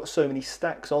you've got so many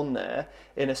stacks on there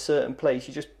in a certain place.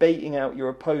 You're just baiting out your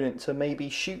opponent to maybe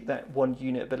shoot that 1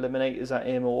 unit of eliminators at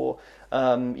him, or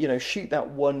shoot that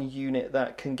 1 unit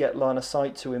that can get line of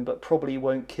sight to him, but probably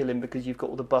won't kill him because you've got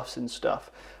all the buffs and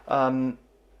stuff.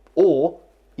 Or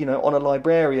on a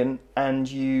librarian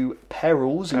and you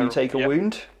perils and you take a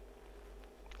wound.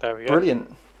 There we go.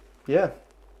 Brilliant. Yeah,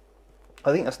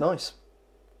 I think that's nice.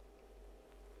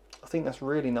 I think that's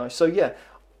really nice. So yeah,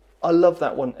 I love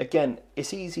that one. Again,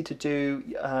 it's easy to do,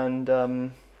 and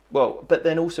but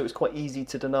then also it's quite easy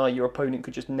to deny. Your opponent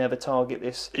could just never target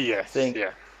this thing.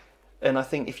 Yeah. And I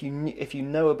think if you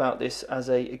know about this as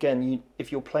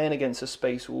if you're playing against the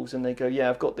Space Wolves and they go,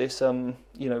 I've got this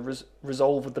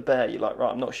Resolve of the Bear, you're like,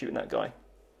 right, I'm not shooting that guy.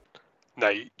 No,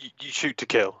 you shoot to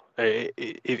kill.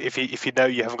 If you know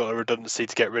you haven't got a redundancy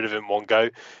to get rid of him in one go,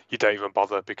 you don't even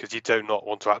bother, because you do not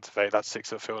want to activate that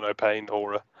 6 Feel No Pain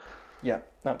aura. Yeah,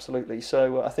 absolutely.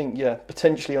 So I think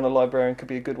potentially on a librarian could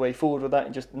be a good way forward with that,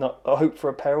 and just not hope for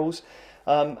a perils.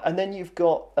 And then you've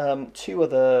got 2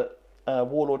 other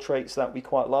warlord traits that we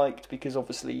quite liked, because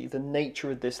obviously the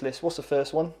nature of this list. What's the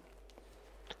first one?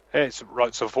 It's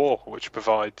Rights of War, which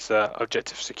provides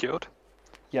objective secured.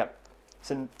 Yeah.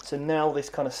 So now this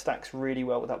kind of stacks really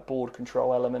well with that board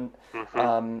control element,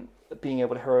 being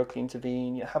able to heroically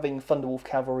intervene, having Thunderwolf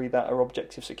cavalry that are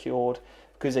objective secured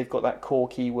because they've got that core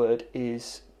keyword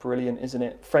is brilliant, isn't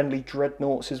it? Friendly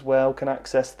dreadnoughts as well can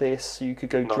access this, so you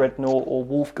could go dreadnought or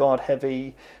Wolfguard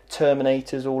heavy,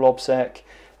 Terminators all obsec,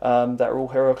 that are all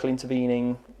heroically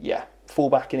intervening. Yeah,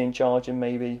 fallback and in charge and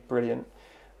maybe brilliant.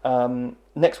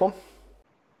 Next one.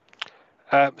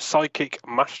 Psychic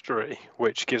Mastery,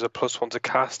 which gives a +1 to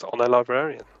cast on a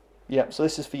librarian. Yeah, so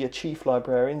this is for your chief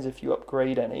librarians if you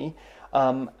upgrade any.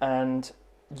 And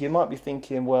you might be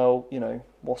thinking, well,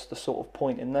 what's the sort of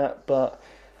point in that? But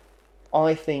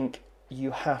I think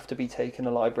you have to be taking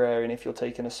a librarian if you're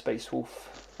taking a Space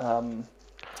Wolf army.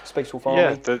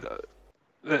 Yeah,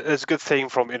 there's a good theme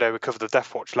from, we covered the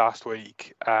Death Watch last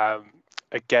week.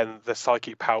 Again, the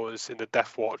psychic powers in the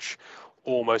Death Watch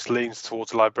almost leans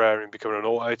towards librarian becoming an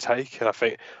auto take, and I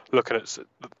think looking at the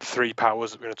 3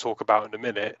 powers that we're going to talk about in a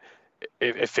minute,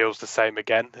 it feels the same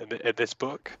again in this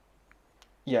book.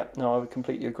 Yeah, no, I would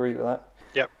completely agree with that.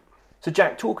 Yep. So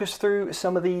Jack, talk us through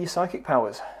some of the psychic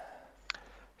powers.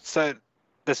 So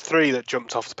there's three that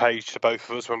jumped off the page to both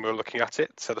of us when we were looking at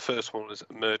it. So the first one was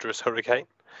Murderous Hurricane,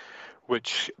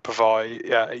 which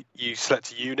you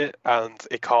select a unit and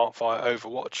it can't fire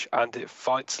Overwatch and it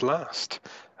fights last.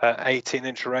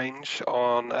 18-inch range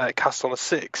on cast on a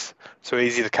 6, so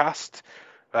easy to cast.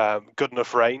 Good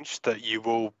enough range that you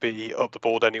will be up the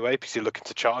board anyway because you're looking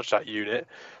to charge that unit.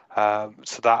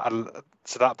 So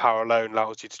that power alone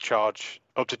allows you to charge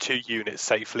up to 2 units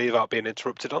safely without being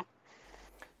interrupted on.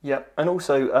 Yeah, and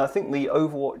also I think the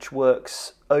Overwatch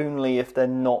works only if they're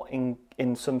not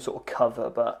in some sort of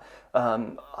cover. But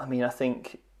I mean, I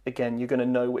think again you're going to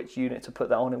know which unit to put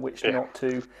that on and which not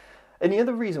to. And the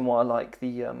other reason why I like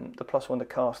the +1 to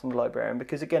cast on the Librarian,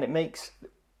 because again it makes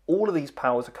all of these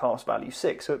powers a cast value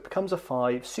 6, so it becomes a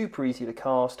 5, super easy to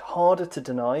cast, harder to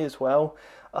deny as well.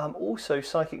 Also,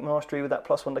 Psychic Mastery with that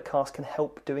 +1 to cast can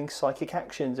help doing psychic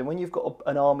actions, and when you've got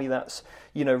an army that's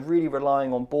really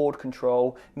relying on board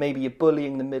control, maybe you're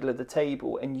bullying the middle of the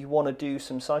table and you want to do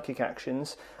some psychic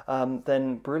actions,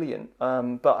 then brilliant.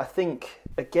 But I think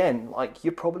again, like,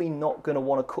 you're probably not going to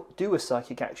want to do a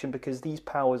psychic action because these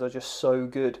powers are just so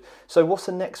good. So what's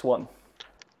the next one?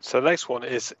 So the next one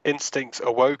is Instinct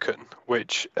Awoken,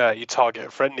 which you target a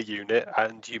friendly unit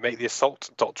and you make the Assault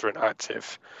Doctrine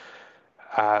active.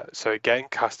 So again,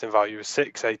 casting value is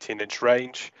 6, 18-inch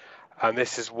range, and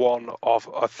this is one of,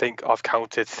 I think I've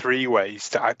counted 3 ways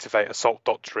to activate Assault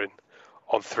Doctrine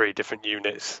on 3 different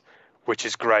units, which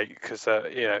is great because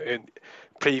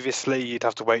previously you'd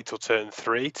have to wait till turn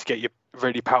 3 to get your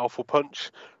really powerful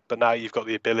punch, but now you've got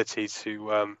the ability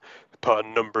to put a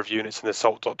number of units in the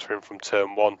Assault Doctrine from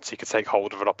turn 1, so you can take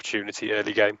hold of an opportunity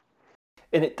early game.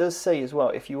 And it does say as well,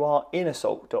 if you are in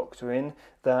Assault Doctrine,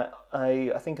 that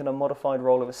I think in a modified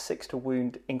roll of a 6 to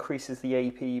wound increases the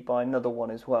AP by another 1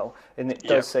 as well. And it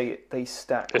does say they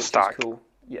stack, which is cool.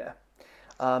 Yeah.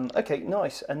 Okay,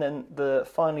 nice. And then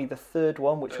finally the third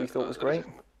one, which we thought was great.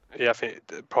 Yeah, I think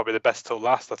probably the best till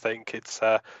last. I think it's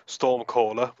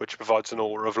Stormcaller, which provides an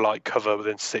aura of light cover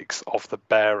within 6 of the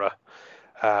bearer.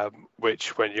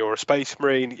 Which, when you're a Space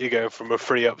Marine, you're going from a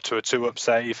 3-up to a 2-up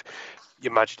save. You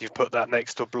imagine you've put that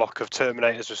next to a block of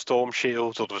Terminators with Storm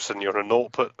Shields, all of a sudden you're on a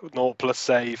 0+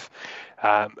 save.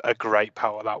 A great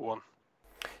power, that one.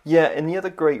 Yeah, and the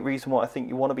other great reason why I think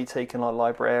you want to be taking a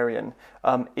Librarian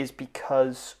is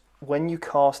because when you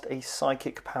cast a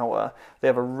psychic power, they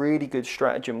have a really good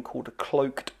stratagem called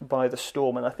Cloaked by the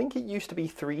Storm, and I think it used to be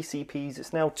 3 CPs,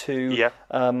 it's now 2. Yeah.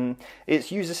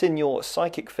 It's use this in your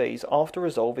psychic phase after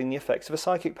resolving the effects of a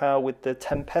psychic power with the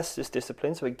Tempestus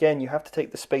discipline. So again, you have to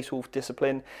take the Space Wolf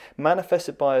discipline,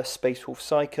 manifested by a Space Wolf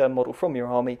Psyker model from your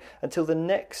army, until the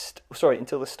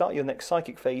start of your next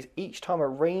psychic phase. Each time a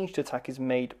ranged attack is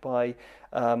made by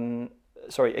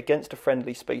against a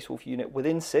friendly Space Wolf unit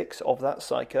within 6 of that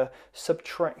Psyker,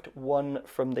 subtract 1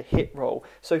 from the hit roll.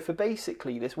 So for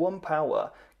basically this one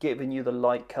power giving you the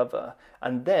light cover,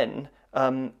 and then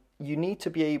you need to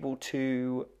be able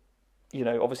to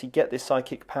obviously get this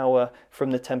psychic power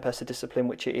from the Tempesta discipline,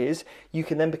 which it is. You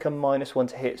can then become -1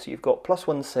 to hit, so you've got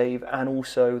 +1 save and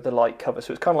also the light cover.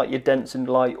 So it's kind of like your dense and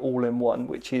light all in one,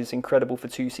 which is incredible for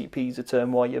 2 CPs a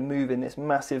turn while you're moving this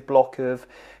massive block of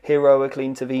heroically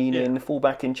intervening,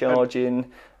 fullback in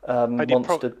charging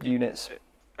monster units.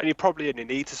 And you probably only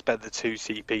need to spend the 2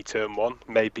 CP turn 1,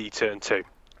 maybe turn 2.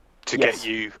 To get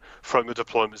you from the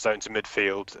deployment zone to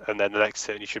midfield, and then the next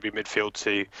turn you should be midfield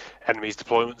to enemy's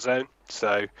deployment zone.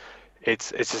 So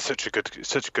it's such a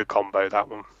good combo, that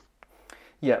one.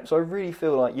 Yeah, so I really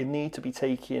feel like you need to be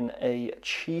taking a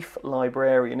Chief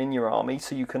Librarian in your army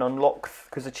so you can unlock,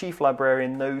 because a Chief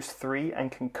Librarian knows 3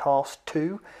 and can cast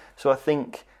 2. So I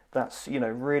think that's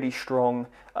really strong.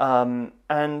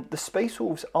 And the Space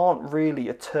Wolves aren't really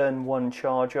a turn 1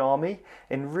 charge army,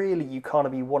 and really you kind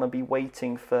of want to be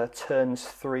waiting for turns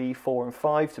 3, 4 and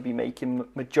 5 to be making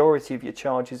majority of your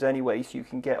charges anyway, so you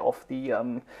can get off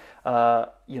the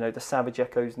the Savage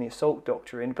Echoes and the Assault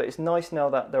Doctrine. But it's nice now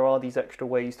that there are these extra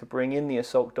ways to bring in the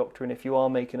Assault Doctrine if you are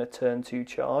making a turn 2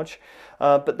 charge.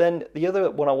 But then the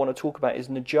other one I want to talk about is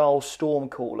Najal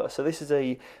Stormcaller. So this is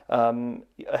a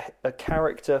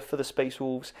character for the Space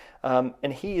Wolves,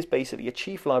 and he is basically a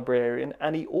Chief Librarian,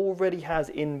 and he already has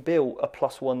inbuilt a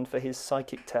 +1 for his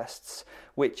psychic tests,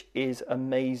 which is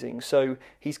amazing. So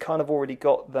he's kind of already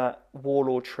got that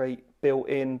Warlord trait built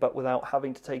in, but without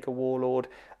having to take a Warlord.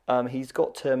 He's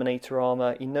got Terminator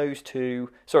armor. He knows 2.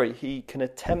 He can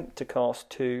attempt to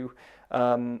cast 2,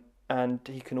 and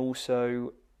he can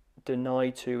also deny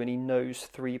to, and he knows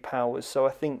 3 powers. So I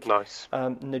think Nice.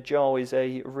 Najal is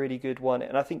a really good one,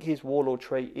 and I think his Warlord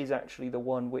trait is actually the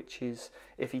one which is,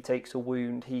 if he takes a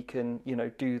wound, he can,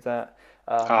 do that.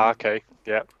 Okay.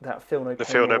 Yeah. That feel no The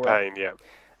pain feel no aura. pain. Yeah.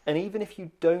 And even if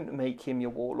you don't make him your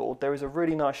Warlord, there is a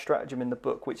really nice stratagem in the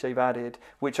book which they've added,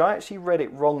 which I actually read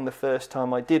it wrong the first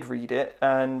time I did read it,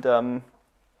 and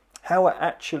how it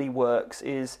actually works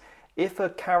is if a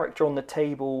character on the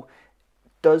table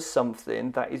does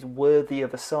something that is worthy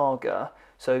of a saga,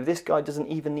 so this guy doesn't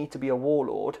even need to be a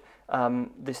warlord,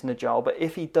 this Najal, but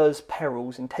if he does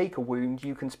perils and take a wound,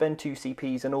 you can spend 2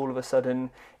 CPs and all of a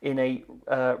sudden innate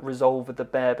resolve with the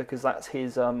bear, because that's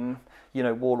his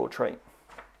warlord trait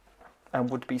and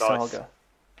would be Nice. saga.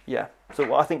 Yeah,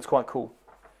 so I think it's quite cool.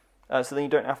 So then you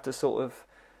don't have to sort of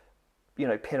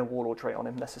pin a warlord trait on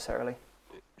him necessarily,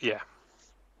 Yeah.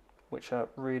 which I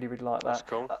really like That's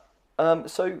that. cool.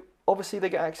 So obviously they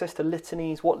get access to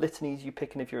litanies. What litanies are you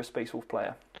picking if you're a Space Wolf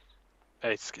player?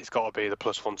 It's got to be the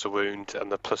 +1 to wound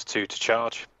and the +2 to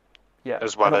charge, Yeah,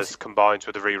 as well and as combined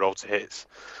with the reroll to hits.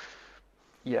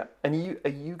 yeah. And are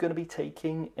you going to be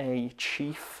taking a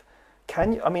chief?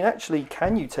 Can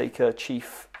you take a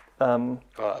chief?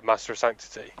 Master of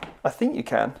Sanctity. I think you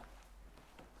can.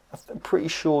 I'm pretty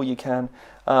sure you can,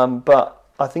 but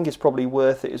I think it's probably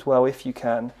worth it as well if you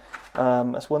can.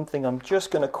 That's one thing I'm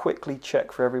just going to quickly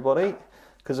check for everybody,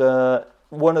 because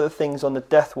one of the things on the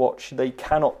Death Watch they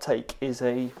cannot take is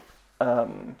a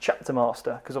Chapter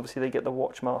Master, because obviously they get the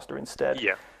Watch Master instead.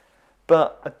 Yeah.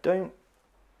 But I don't.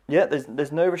 Yeah,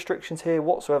 there's no restrictions here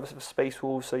whatsoever for Space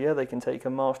Wolves, so yeah, they can take a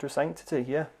Master of Sanctity.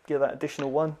 Yeah, get that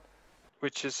additional one.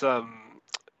 Which is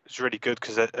it's really good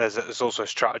because there's also a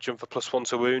stratagem for +1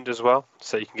 to wound as well.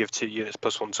 So you can give 2 units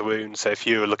 +1 to wound. So if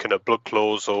you were looking at Blood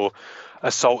Claws or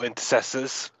Assault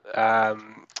Intercessors,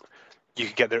 you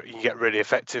can get really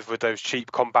effective with those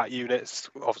cheap combat units.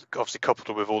 Obviously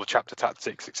coupled with all the chapter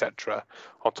tactics, etc.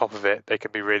 On top of it, they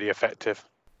can be really effective.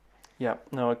 Yeah,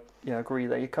 no, I agree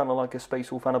there. You're kind of like a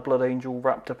Space Wolf and a Blood Angel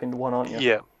wrapped up into one, aren't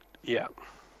you? Yeah.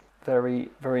 Very,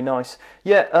 very nice.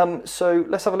 Yeah, so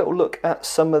let's have a little look at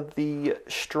some of the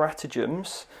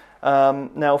stratagems.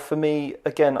 Now, for me,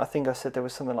 again, I think I said there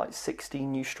was something like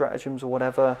 16 new stratagems or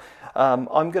whatever.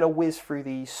 I'm going to whiz through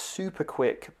these super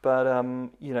quick, but,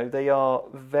 they are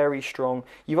very strong.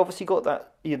 You've obviously got that,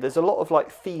 there's a lot of like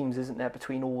themes, isn't there,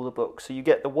 between all the books. So you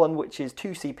get the one which is 2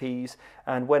 CPs,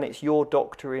 and when it's your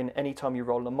doctrine, anytime you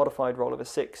roll a modified roll of a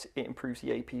 6, it improves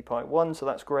the AP by 1, so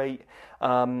that's great.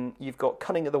 You've got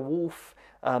Cunning of the Wolf.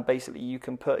 Basically, you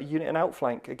can put a unit in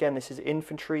outflank. Again, this is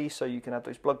infantry, so you can have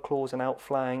those blood claws and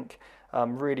outflank.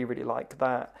 Really, really like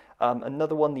that.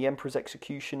 Another one, the Emperor's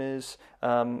Executioners.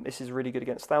 This is really good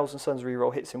against Thousand Suns,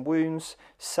 reroll hits and wounds.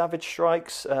 Savage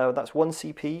Strikes, that's 1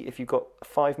 CP. If you've got a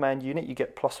 5-man unit, you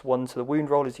get +1 to the wound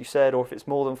roll, as you said, or if it's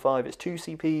more than 5, it's 2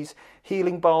 CPs.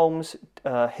 Healing Balms,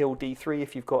 heal D3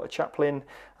 if you've got a chaplain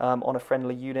on a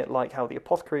friendly unit, like how the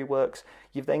Apothecary works.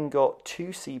 You've then got 2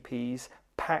 CPs,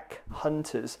 Pack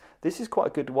Hunters. This is quite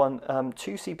a good one.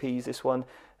 2 CPs, this one.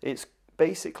 It's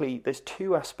basically, there's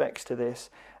 2 aspects to this,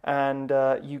 and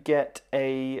you get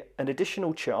an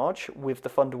additional charge with the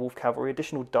Thunderwolf Cavalry,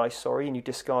 additional dice, and you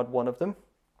discard 1 of them.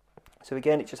 So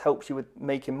again, it just helps you with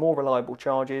making more reliable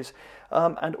charges,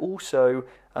 and also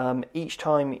each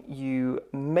time you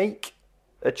make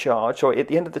a charge, or at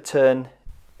the end of the turn,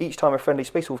 each time a friendly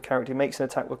Space Wolf character makes an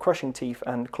attack with Crushing Teeth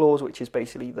and Claws, which is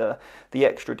basically the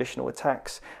extra additional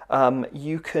attacks,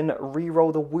 you can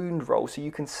re-roll the wound roll. So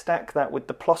you can stack that with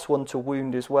the +1 to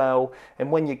wound as well.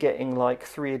 And when you're getting like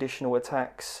 3 additional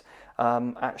attacks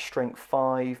at strength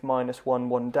 5, -1,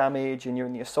 1 damage, and you're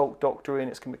in the Assault Doctrine,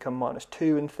 it's going to become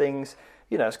 -2 and things.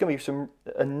 It's going to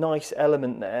be a nice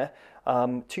element there.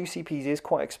 2 CPs is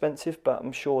quite expensive, but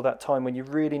I'm sure that time when you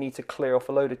really need to clear off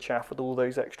a load of chaff with all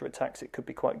those extra attacks, it could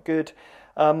be quite good.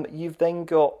 You've then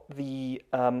got the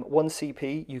 1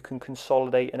 CP, you can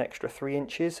consolidate an extra 3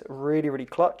 inches, really, really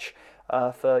clutch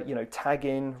for,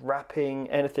 tagging, wrapping,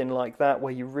 anything like that,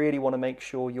 where you really want to make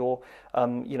sure you're,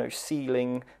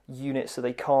 sealing units so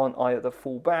they can't either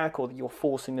fall back, or you're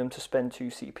forcing them to spend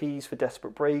 2 CPs for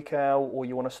Desperate Breakout, or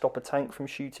you want to stop a tank from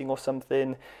shooting or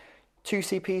something. 2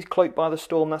 CPs, Cloaked by the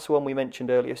Storm, that's the one we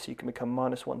mentioned earlier, so you can become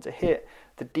 -1 to hit.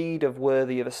 The Deed of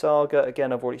Worthy of a Saga,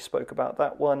 again, I've already spoke about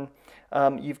that one.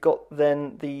 You've got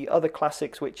then the other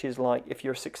classics, which is like, if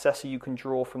you're a successor, you can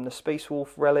draw from the Space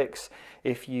Wolf relics.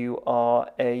 If you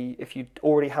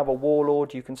already have a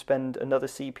Warlord, you can spend another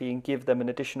CP and give them an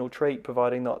additional trait,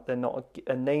 providing that they're not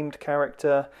a named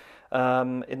character.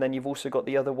 And then you've also got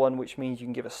the other one, which means you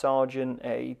can give a sergeant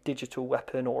a digital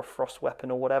weapon or a frost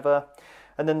weapon or whatever.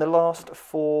 And then the last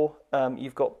 4,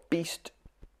 you've got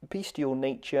bestial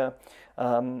nature.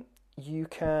 You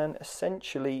can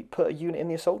essentially put a unit in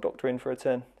the assault doctrine for a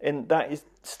turn, and that is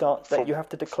you have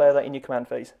to declare that in your command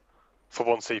phase. For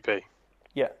 1 CP.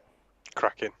 Yeah.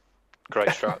 Cracking. Great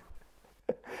strat.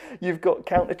 You've got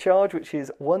countercharge, which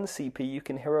is 1 CP. You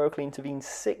can heroically intervene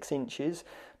 6 inches,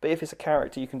 but if it's a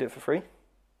character, you can do it for free.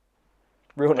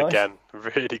 Real nice. Again,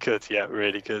 really good. Yeah,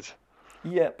 really good.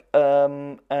 Yep.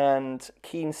 And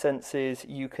keen senses,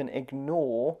 you can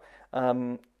ignore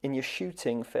in your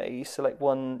shooting phase. Select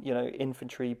one,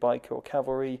 infantry, biker, or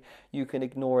cavalry. You can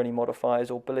ignore any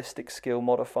modifiers or ballistic skill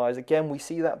modifiers. Again, we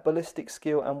see that ballistic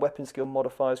skill and weapon skill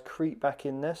modifiers creep back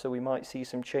in there, so we might see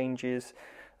some changes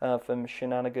from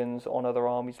shenanigans on other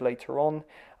armies later on.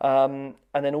 And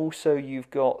then also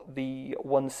you've got the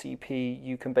 1 CP,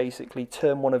 you can basically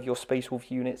turn one of your Space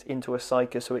Wolf units into a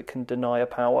Psyker so it can deny a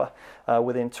power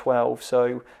within 12.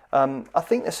 So I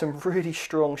think there's some really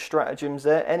strong stratagems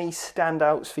there. Any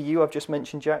standouts for you? I've just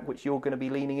mentioned, Jack, which you're going to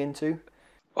be leaning into?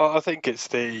 Well, I think it's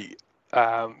the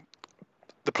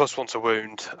 +1 to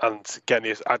wound and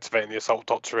activating the Assault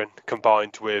Doctrine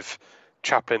combined with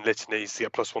Chaplain Litanies to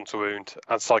get +1 to wound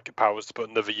and Psychic Powers to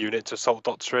put another unit to Assault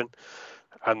Doctrine.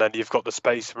 And then you've got the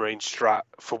Space Marine strat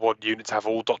for 1 unit to have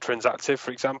all doctrines active,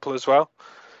 for example, as well.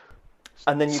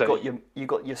 And then you've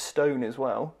got your stone as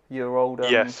well, your old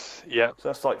yes, yeah. So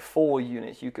that's like 4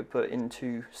 units you could put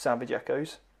into Savage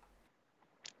Echoes.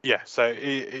 Yeah, so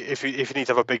if you need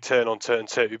to have a big turn on turn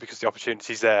 2 because the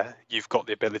opportunity's there, you've got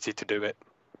the ability to do it.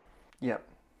 Yeah.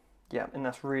 Yeah, and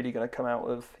that's really going to come out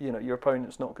of, your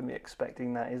opponent's not going to be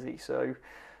expecting that, is he? So,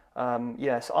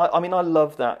 yes, I mean, I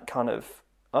love that kind of.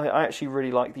 I actually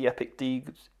really like the epic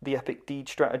deed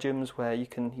stratagems where you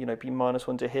can, be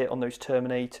 -1 to hit on those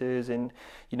Terminators, and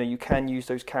you can use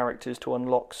those characters to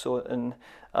unlock certain,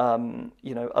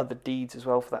 other deeds as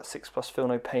well for that 6+ Feel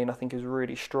No Pain. I think is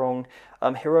really strong.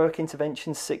 Heroic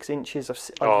Intervention 6 inches.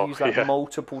 I've used that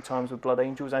multiple times with Blood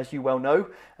Angels, as you well know,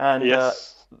 and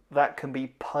that can be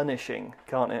punishing,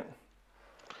 can't it?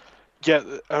 Yeah,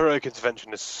 Heroic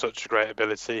Intervention is such a great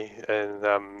ability,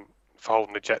 and for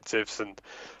holding objectives, and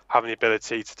having the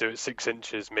ability to do it 6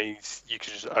 inches means you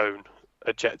can just own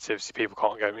objectives so people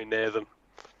can't go near them.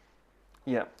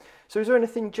 Yeah. So is there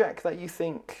anything, Jack, that you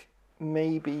think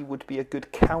maybe would be a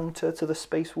good counter to the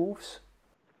Space Wolves?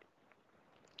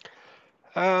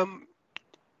 I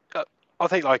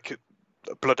think like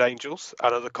Blood Angels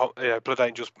and other Blood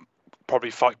Angels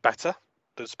probably fight better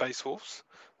than Space Wolves,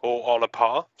 or on a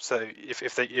par. So if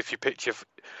you pitch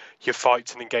your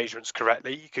fights and engagements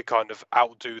correctly, you could kind of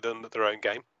outdo them at their own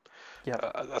game. Yeah,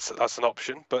 that's an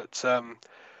option. But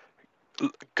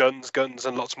guns,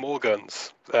 and lots more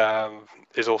guns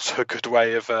is also a good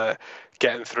way of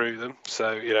getting through them.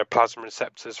 So plasma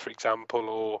receptors, for example,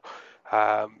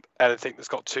 or anything that's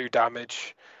got 2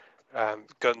 damage.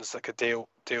 Guns that could deal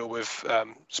with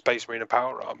Space Marine and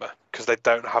power armor, because they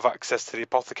don't have access to the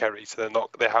apothecary, so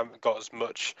they haven't got as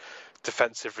much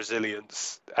defensive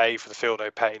resilience, A, for the Feel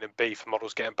No Pain, and B, for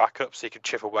models getting back up, so you can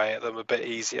chip away at them a bit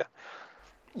easier.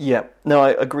 Yeah, no,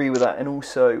 I agree with that. And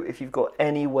also, if you've got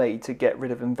any way to get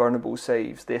rid of invulnerable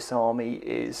saves, this army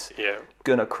is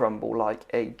gonna crumble like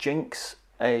a Jinx,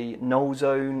 a Null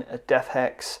Zone, a Death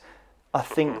Hex. I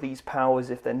think these powers,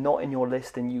 if they're not in your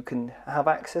list, then you can have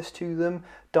access to them.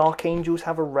 Dark Angels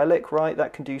have a relic, right?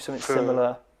 That can do something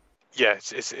similar. Yeah,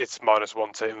 it's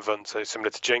 -1 to invuln, so similar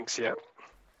to Jinx, yeah.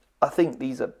 I think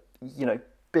these are,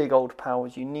 big old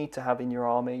powers you need to have in your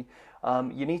army.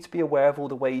 You need to be aware of all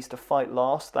the ways to fight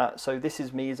last. So this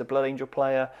is me as a Blood Angel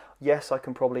player. Yes, I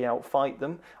can probably outfight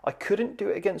them. I couldn't do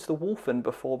it against the Wolfen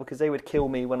before because they would kill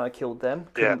me when I killed them.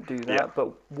 Couldn't do that. But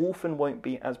Wolfen won't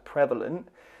be as prevalent.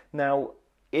 Now,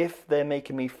 if they're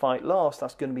making me fight last,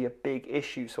 that's going to be a big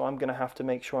issue. So I'm going to have to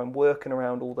make sure I'm working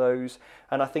around all those.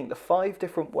 And I think the 5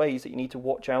 different ways that you need to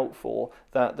watch out for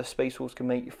that the Space Wolves can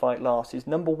make you fight last is,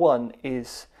 number 1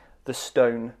 is the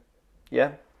stone.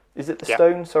 Yeah? Is it the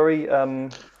stone? Sorry,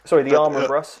 the Armour of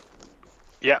Russ.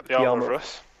 Yeah, the Armour of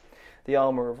Russ. The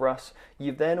Armour of Russ.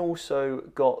 You've then also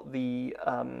got the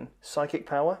Psychic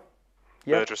Power.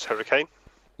 Yeah. Murderous Hurricane.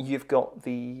 You've got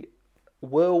the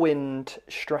Whirlwind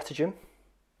Stratagem.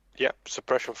 Yeah,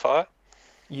 Suppression Fire.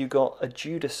 You got a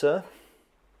Judicer.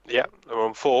 Yeah, they're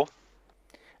on 4.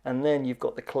 And then you've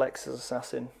got the Collector's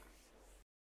Assassin.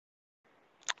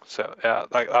 So yeah,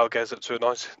 that goes up to a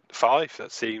nice 5.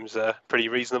 That seems pretty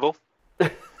reasonable.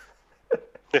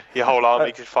 Your whole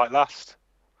army could fight last.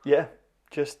 Yeah,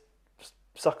 just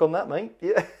suck on that, mate.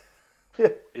 Yeah.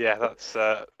 Yeah,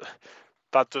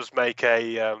 that does make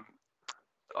a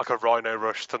like a Rhino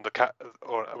Rush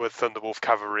or with Thunderwolf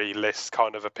cavalry list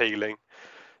kind of appealing.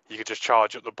 You could just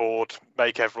charge up the board,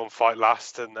 make everyone fight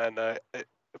last, and then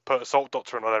put Assault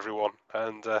Doctrine on everyone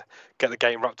and get the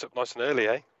game wrapped up nice and early,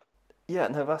 eh? Yeah,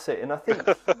 no, that's it. And I think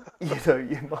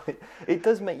you might. It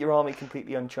does make your army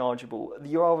completely unchargeable.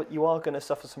 You are going to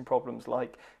suffer some problems,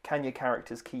 like can your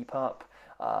characters keep up?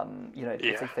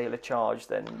 If they fail a charge,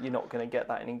 then you're not going to get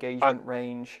that in engagement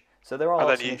range. So there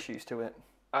are some issues to it.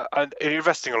 And you're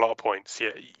investing a lot of points.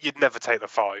 Yeah, you'd never take the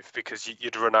 5 because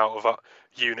you'd run out of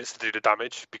units to do the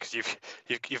damage because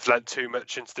you've lent too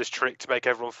much into this trick to make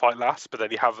everyone fight last, but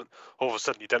then you haven't. All of a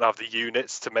sudden, you don't have the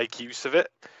units to make use of it.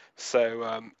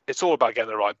 So it's all about getting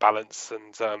the right balance,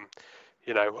 and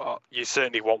you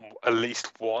certainly want at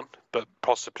least one, but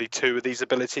possibly 2 of these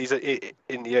abilities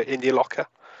in your locker.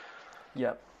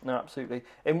 Yeah, no, absolutely.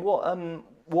 And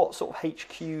what sort of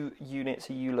HQ units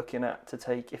are you looking at to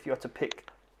take if you had to pick?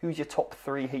 Who's your top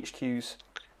 3 HQs?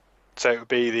 So it would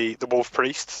be the Wolf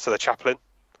Priest, so the Chaplain.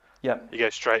 Yeah. You go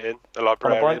straight in. The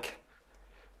Librarian. On a bike?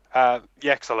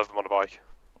 Yeah, because I love them on a bike.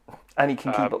 And he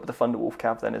can keep up with the Thunderwolf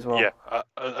cav then as well. Yeah,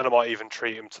 and I might even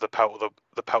treat him to the pelt of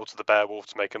the Beowulf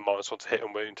to make him -1 to hit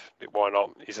and wound. Why not?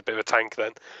 He's a bit of a tank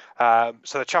then.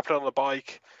 So the Chaplain on the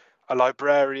bike, a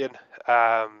Librarian,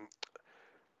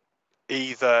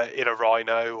 either in a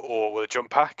Rhino or with a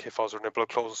jump pack if I was running a Blood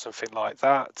Claws or something like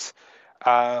that.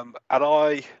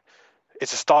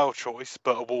 It's a style choice,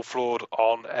 but a Wolf Lord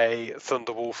on a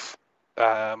Thunderwolf,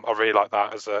 I really like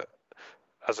that as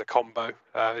a combo.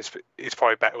 It's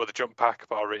probably better with a jump pack,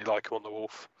 but I really like him on the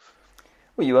Wolf.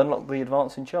 Well, you unlock the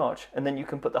advance in charge, and then you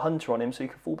can put the Hunter on him so you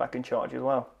can fall back in charge as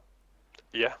well.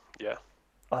 Yeah.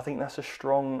 I think that's a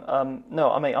strong...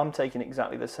 I'm taking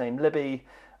exactly the same. Libby,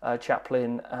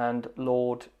 Chaplain and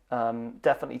Lord,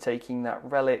 definitely taking that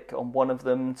relic on one of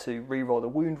them to re-roll the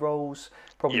wound rolls,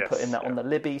 probably putting that on the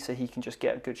Libby so he can just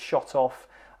get a good shot off,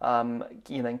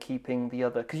 and keeping the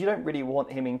other, because you don't really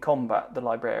want him in combat, the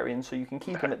Librarian, so you can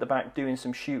keep him at the back doing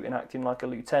some shooting, acting like a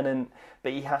lieutenant,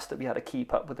 but he has to be able to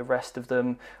keep up with the rest of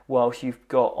them whilst you've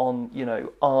got on,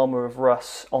 Armour of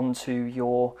Russ onto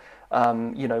your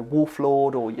Wolf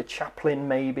Lord or your Chaplain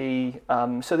maybe.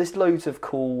 So there's loads of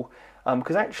cool...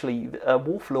 because actually,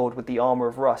 Wolf Lord with the Armour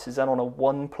of Russ is then on a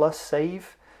 1+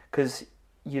 save, because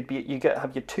you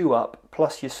have your 2 up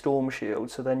plus your Storm Shield,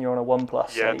 so then you're on a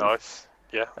 1+ save. Yeah, nice.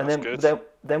 Yeah, and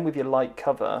then with your light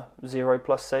cover,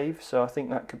 0+ save. So I think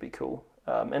that could be cool.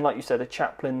 And like you said, a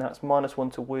Chaplain that's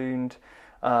 -1 to wound,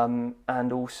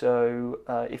 and also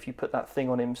if you put that thing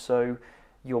on him, so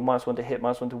you're -1 to hit,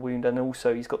 -1 to wound, and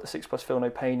also he's got the 6+ feel no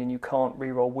pain, and you can't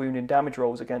reroll wound and damage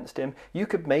rolls against him. You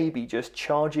could maybe just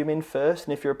charge him in first,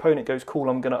 and if your opponent goes, cool,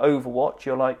 I'm going to Overwatch,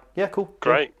 you're like, yeah, cool.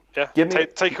 Great, yeah. Try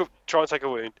and take a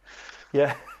wound.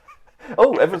 Yeah.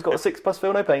 Oh, everyone's got a 6+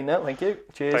 feel no pain now, thank you.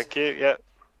 Cheers. Thank you, yeah.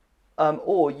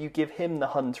 Or you give him the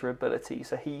Hunter ability,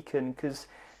 so he can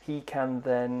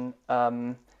then,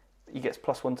 he gets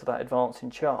 +1 to that advance in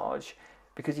charge,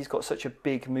 because he's got such a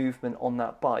big movement on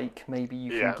that bike, maybe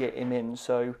you can get him in.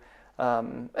 So,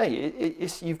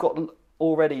 you've got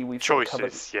already. We've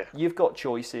choices. You've got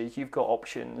choices. You've got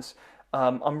options.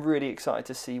 I'm really excited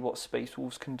to see what Space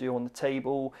Wolves can do on the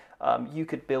table. You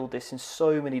could build this in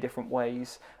so many different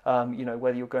ways.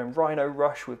 Whether you're going Rhino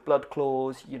Rush with Blood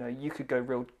Claws, you could go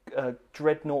real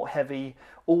Dreadnought heavy.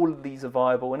 All of these are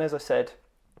viable. And as I said,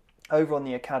 over on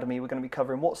the Academy, we're going to be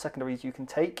covering what secondaries you can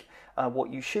take, what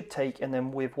you should take, and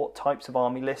then with what types of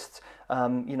army lists.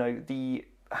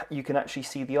 You can actually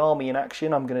see the army in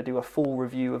action. I'm going to do a full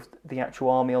review of the actual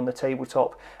army on the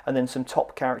tabletop, and then some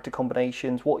top character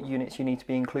combinations, what units you need to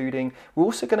be including. We're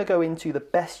also going to go into the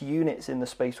best units in the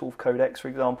Space Wolf Codex, for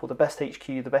example, the best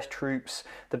HQ, the best troops,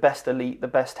 the best elite, the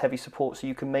best heavy support, so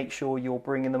you can make sure you're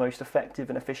bringing the most effective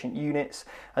and efficient units.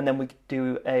 And then we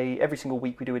do every single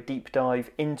week we do a deep dive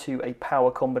into a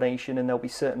power combination, and there'll be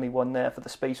certainly one there for the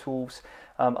Space Wolves.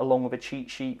 Along with a cheat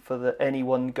sheet for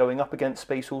anyone going up against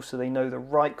Space Wolves, so they know the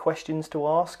right questions to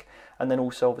ask. And then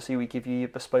also, obviously, we give you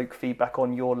bespoke feedback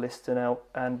on your list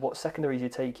and what secondaries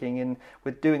you're taking. And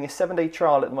we're doing a 7-day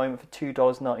trial at the moment for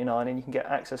 $2.99, and you can get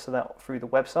access to that through the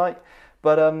website.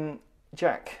 But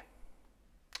Jack,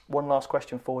 one last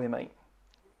question for you, mate.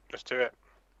 Let's do it.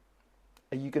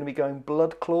 Are you going to be going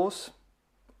Blood Claws,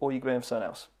 or are you going for something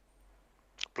else?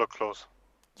 Blood Claws.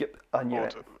 Yep, I knew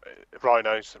it.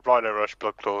 Rhino Rush,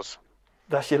 Blood Claws.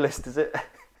 That's your list, is it?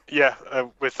 Yeah,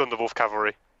 with Thunderwolf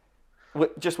Cavalry.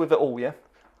 Just with it all, yeah?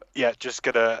 Yeah, just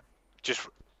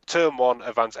turn 1,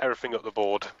 advance everything up the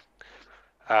board.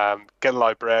 Get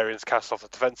Librarians, cast off the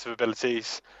defensive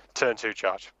abilities. Turn 2,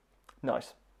 charge.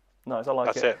 Nice. I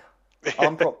like That's it.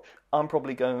 it. I'm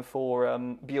probably going for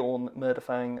Bjorn,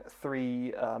 Murderfang,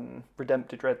 3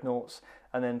 Redemptor Dreadnoughts,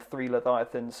 and then 3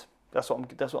 Leviathans. That's what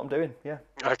I'm doing. Yeah.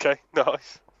 Okay,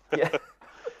 nice. Yeah.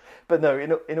 But no,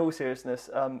 in all seriousness,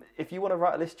 if you want to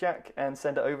write a list, Jack, and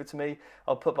send it over to me,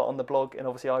 I'll put that on the blog, and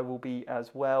obviously I will be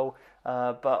as well.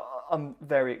 But I'm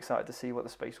very excited to see what the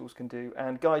Space Wolves can do.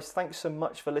 And guys, thanks so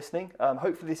much for listening.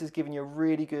 Hopefully this has given you a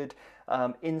really good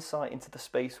insight into the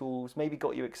Space Wolves, maybe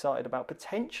got you excited about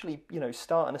potentially,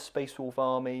 starting a Space Wolf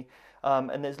army.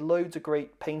 And there's loads of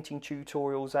great painting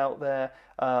tutorials out there.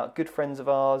 Good friends of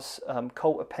ours,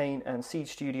 Cult of Paint and Seed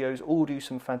Studios, all do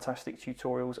some fantastic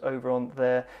tutorials over on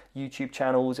their YouTube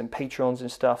channels and Patreons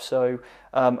and stuff. So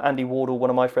Andy Wardle, one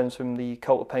of my friends from the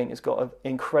Cult of Paint, has got an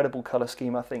incredible colour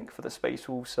scheme, I think, for the Space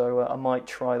Wolves. So I might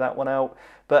try that one out.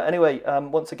 But anyway,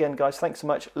 once again, guys, thanks so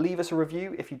much. Leave us a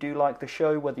review if you do like the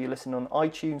show, whether you're listening on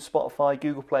iTunes, Spotify,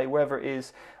 Google Play, wherever it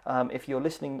is. If you're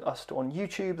listening to us on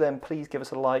YouTube, then please give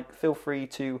us a like. Feel free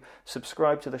to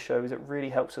subscribe to the shows. It really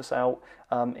helps us out,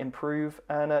 improve.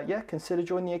 And consider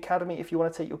joining the Academy if you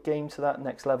want to take your game to that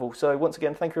next level. So once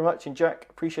again, thank you very much. And Jack,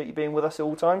 appreciate you being with us at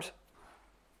all times.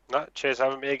 No, cheers for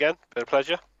having me again. Been a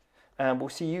pleasure. And we'll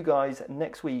see you guys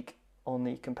next week on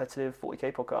the Competitive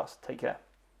 40k podcast. Take care.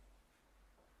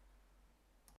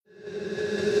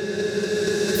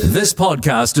 This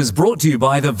podcast is brought to you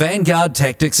by the Vanguard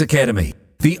Tactics Academy,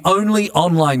 the only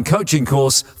online coaching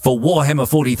course for Warhammer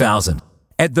 40,000.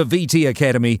 At the VT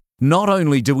Academy, not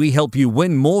only do we help you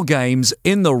win more games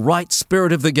in the right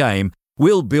spirit of the game,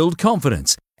 we'll build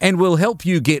confidence and we'll help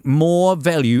you get more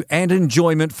value and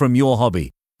enjoyment from your hobby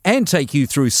and take you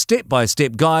through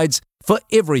step-by-step guides for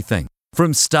everything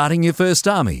from starting your first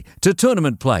army to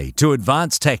tournament play to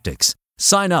advanced tactics.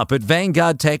 Sign up at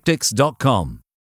vanguardtactics.com.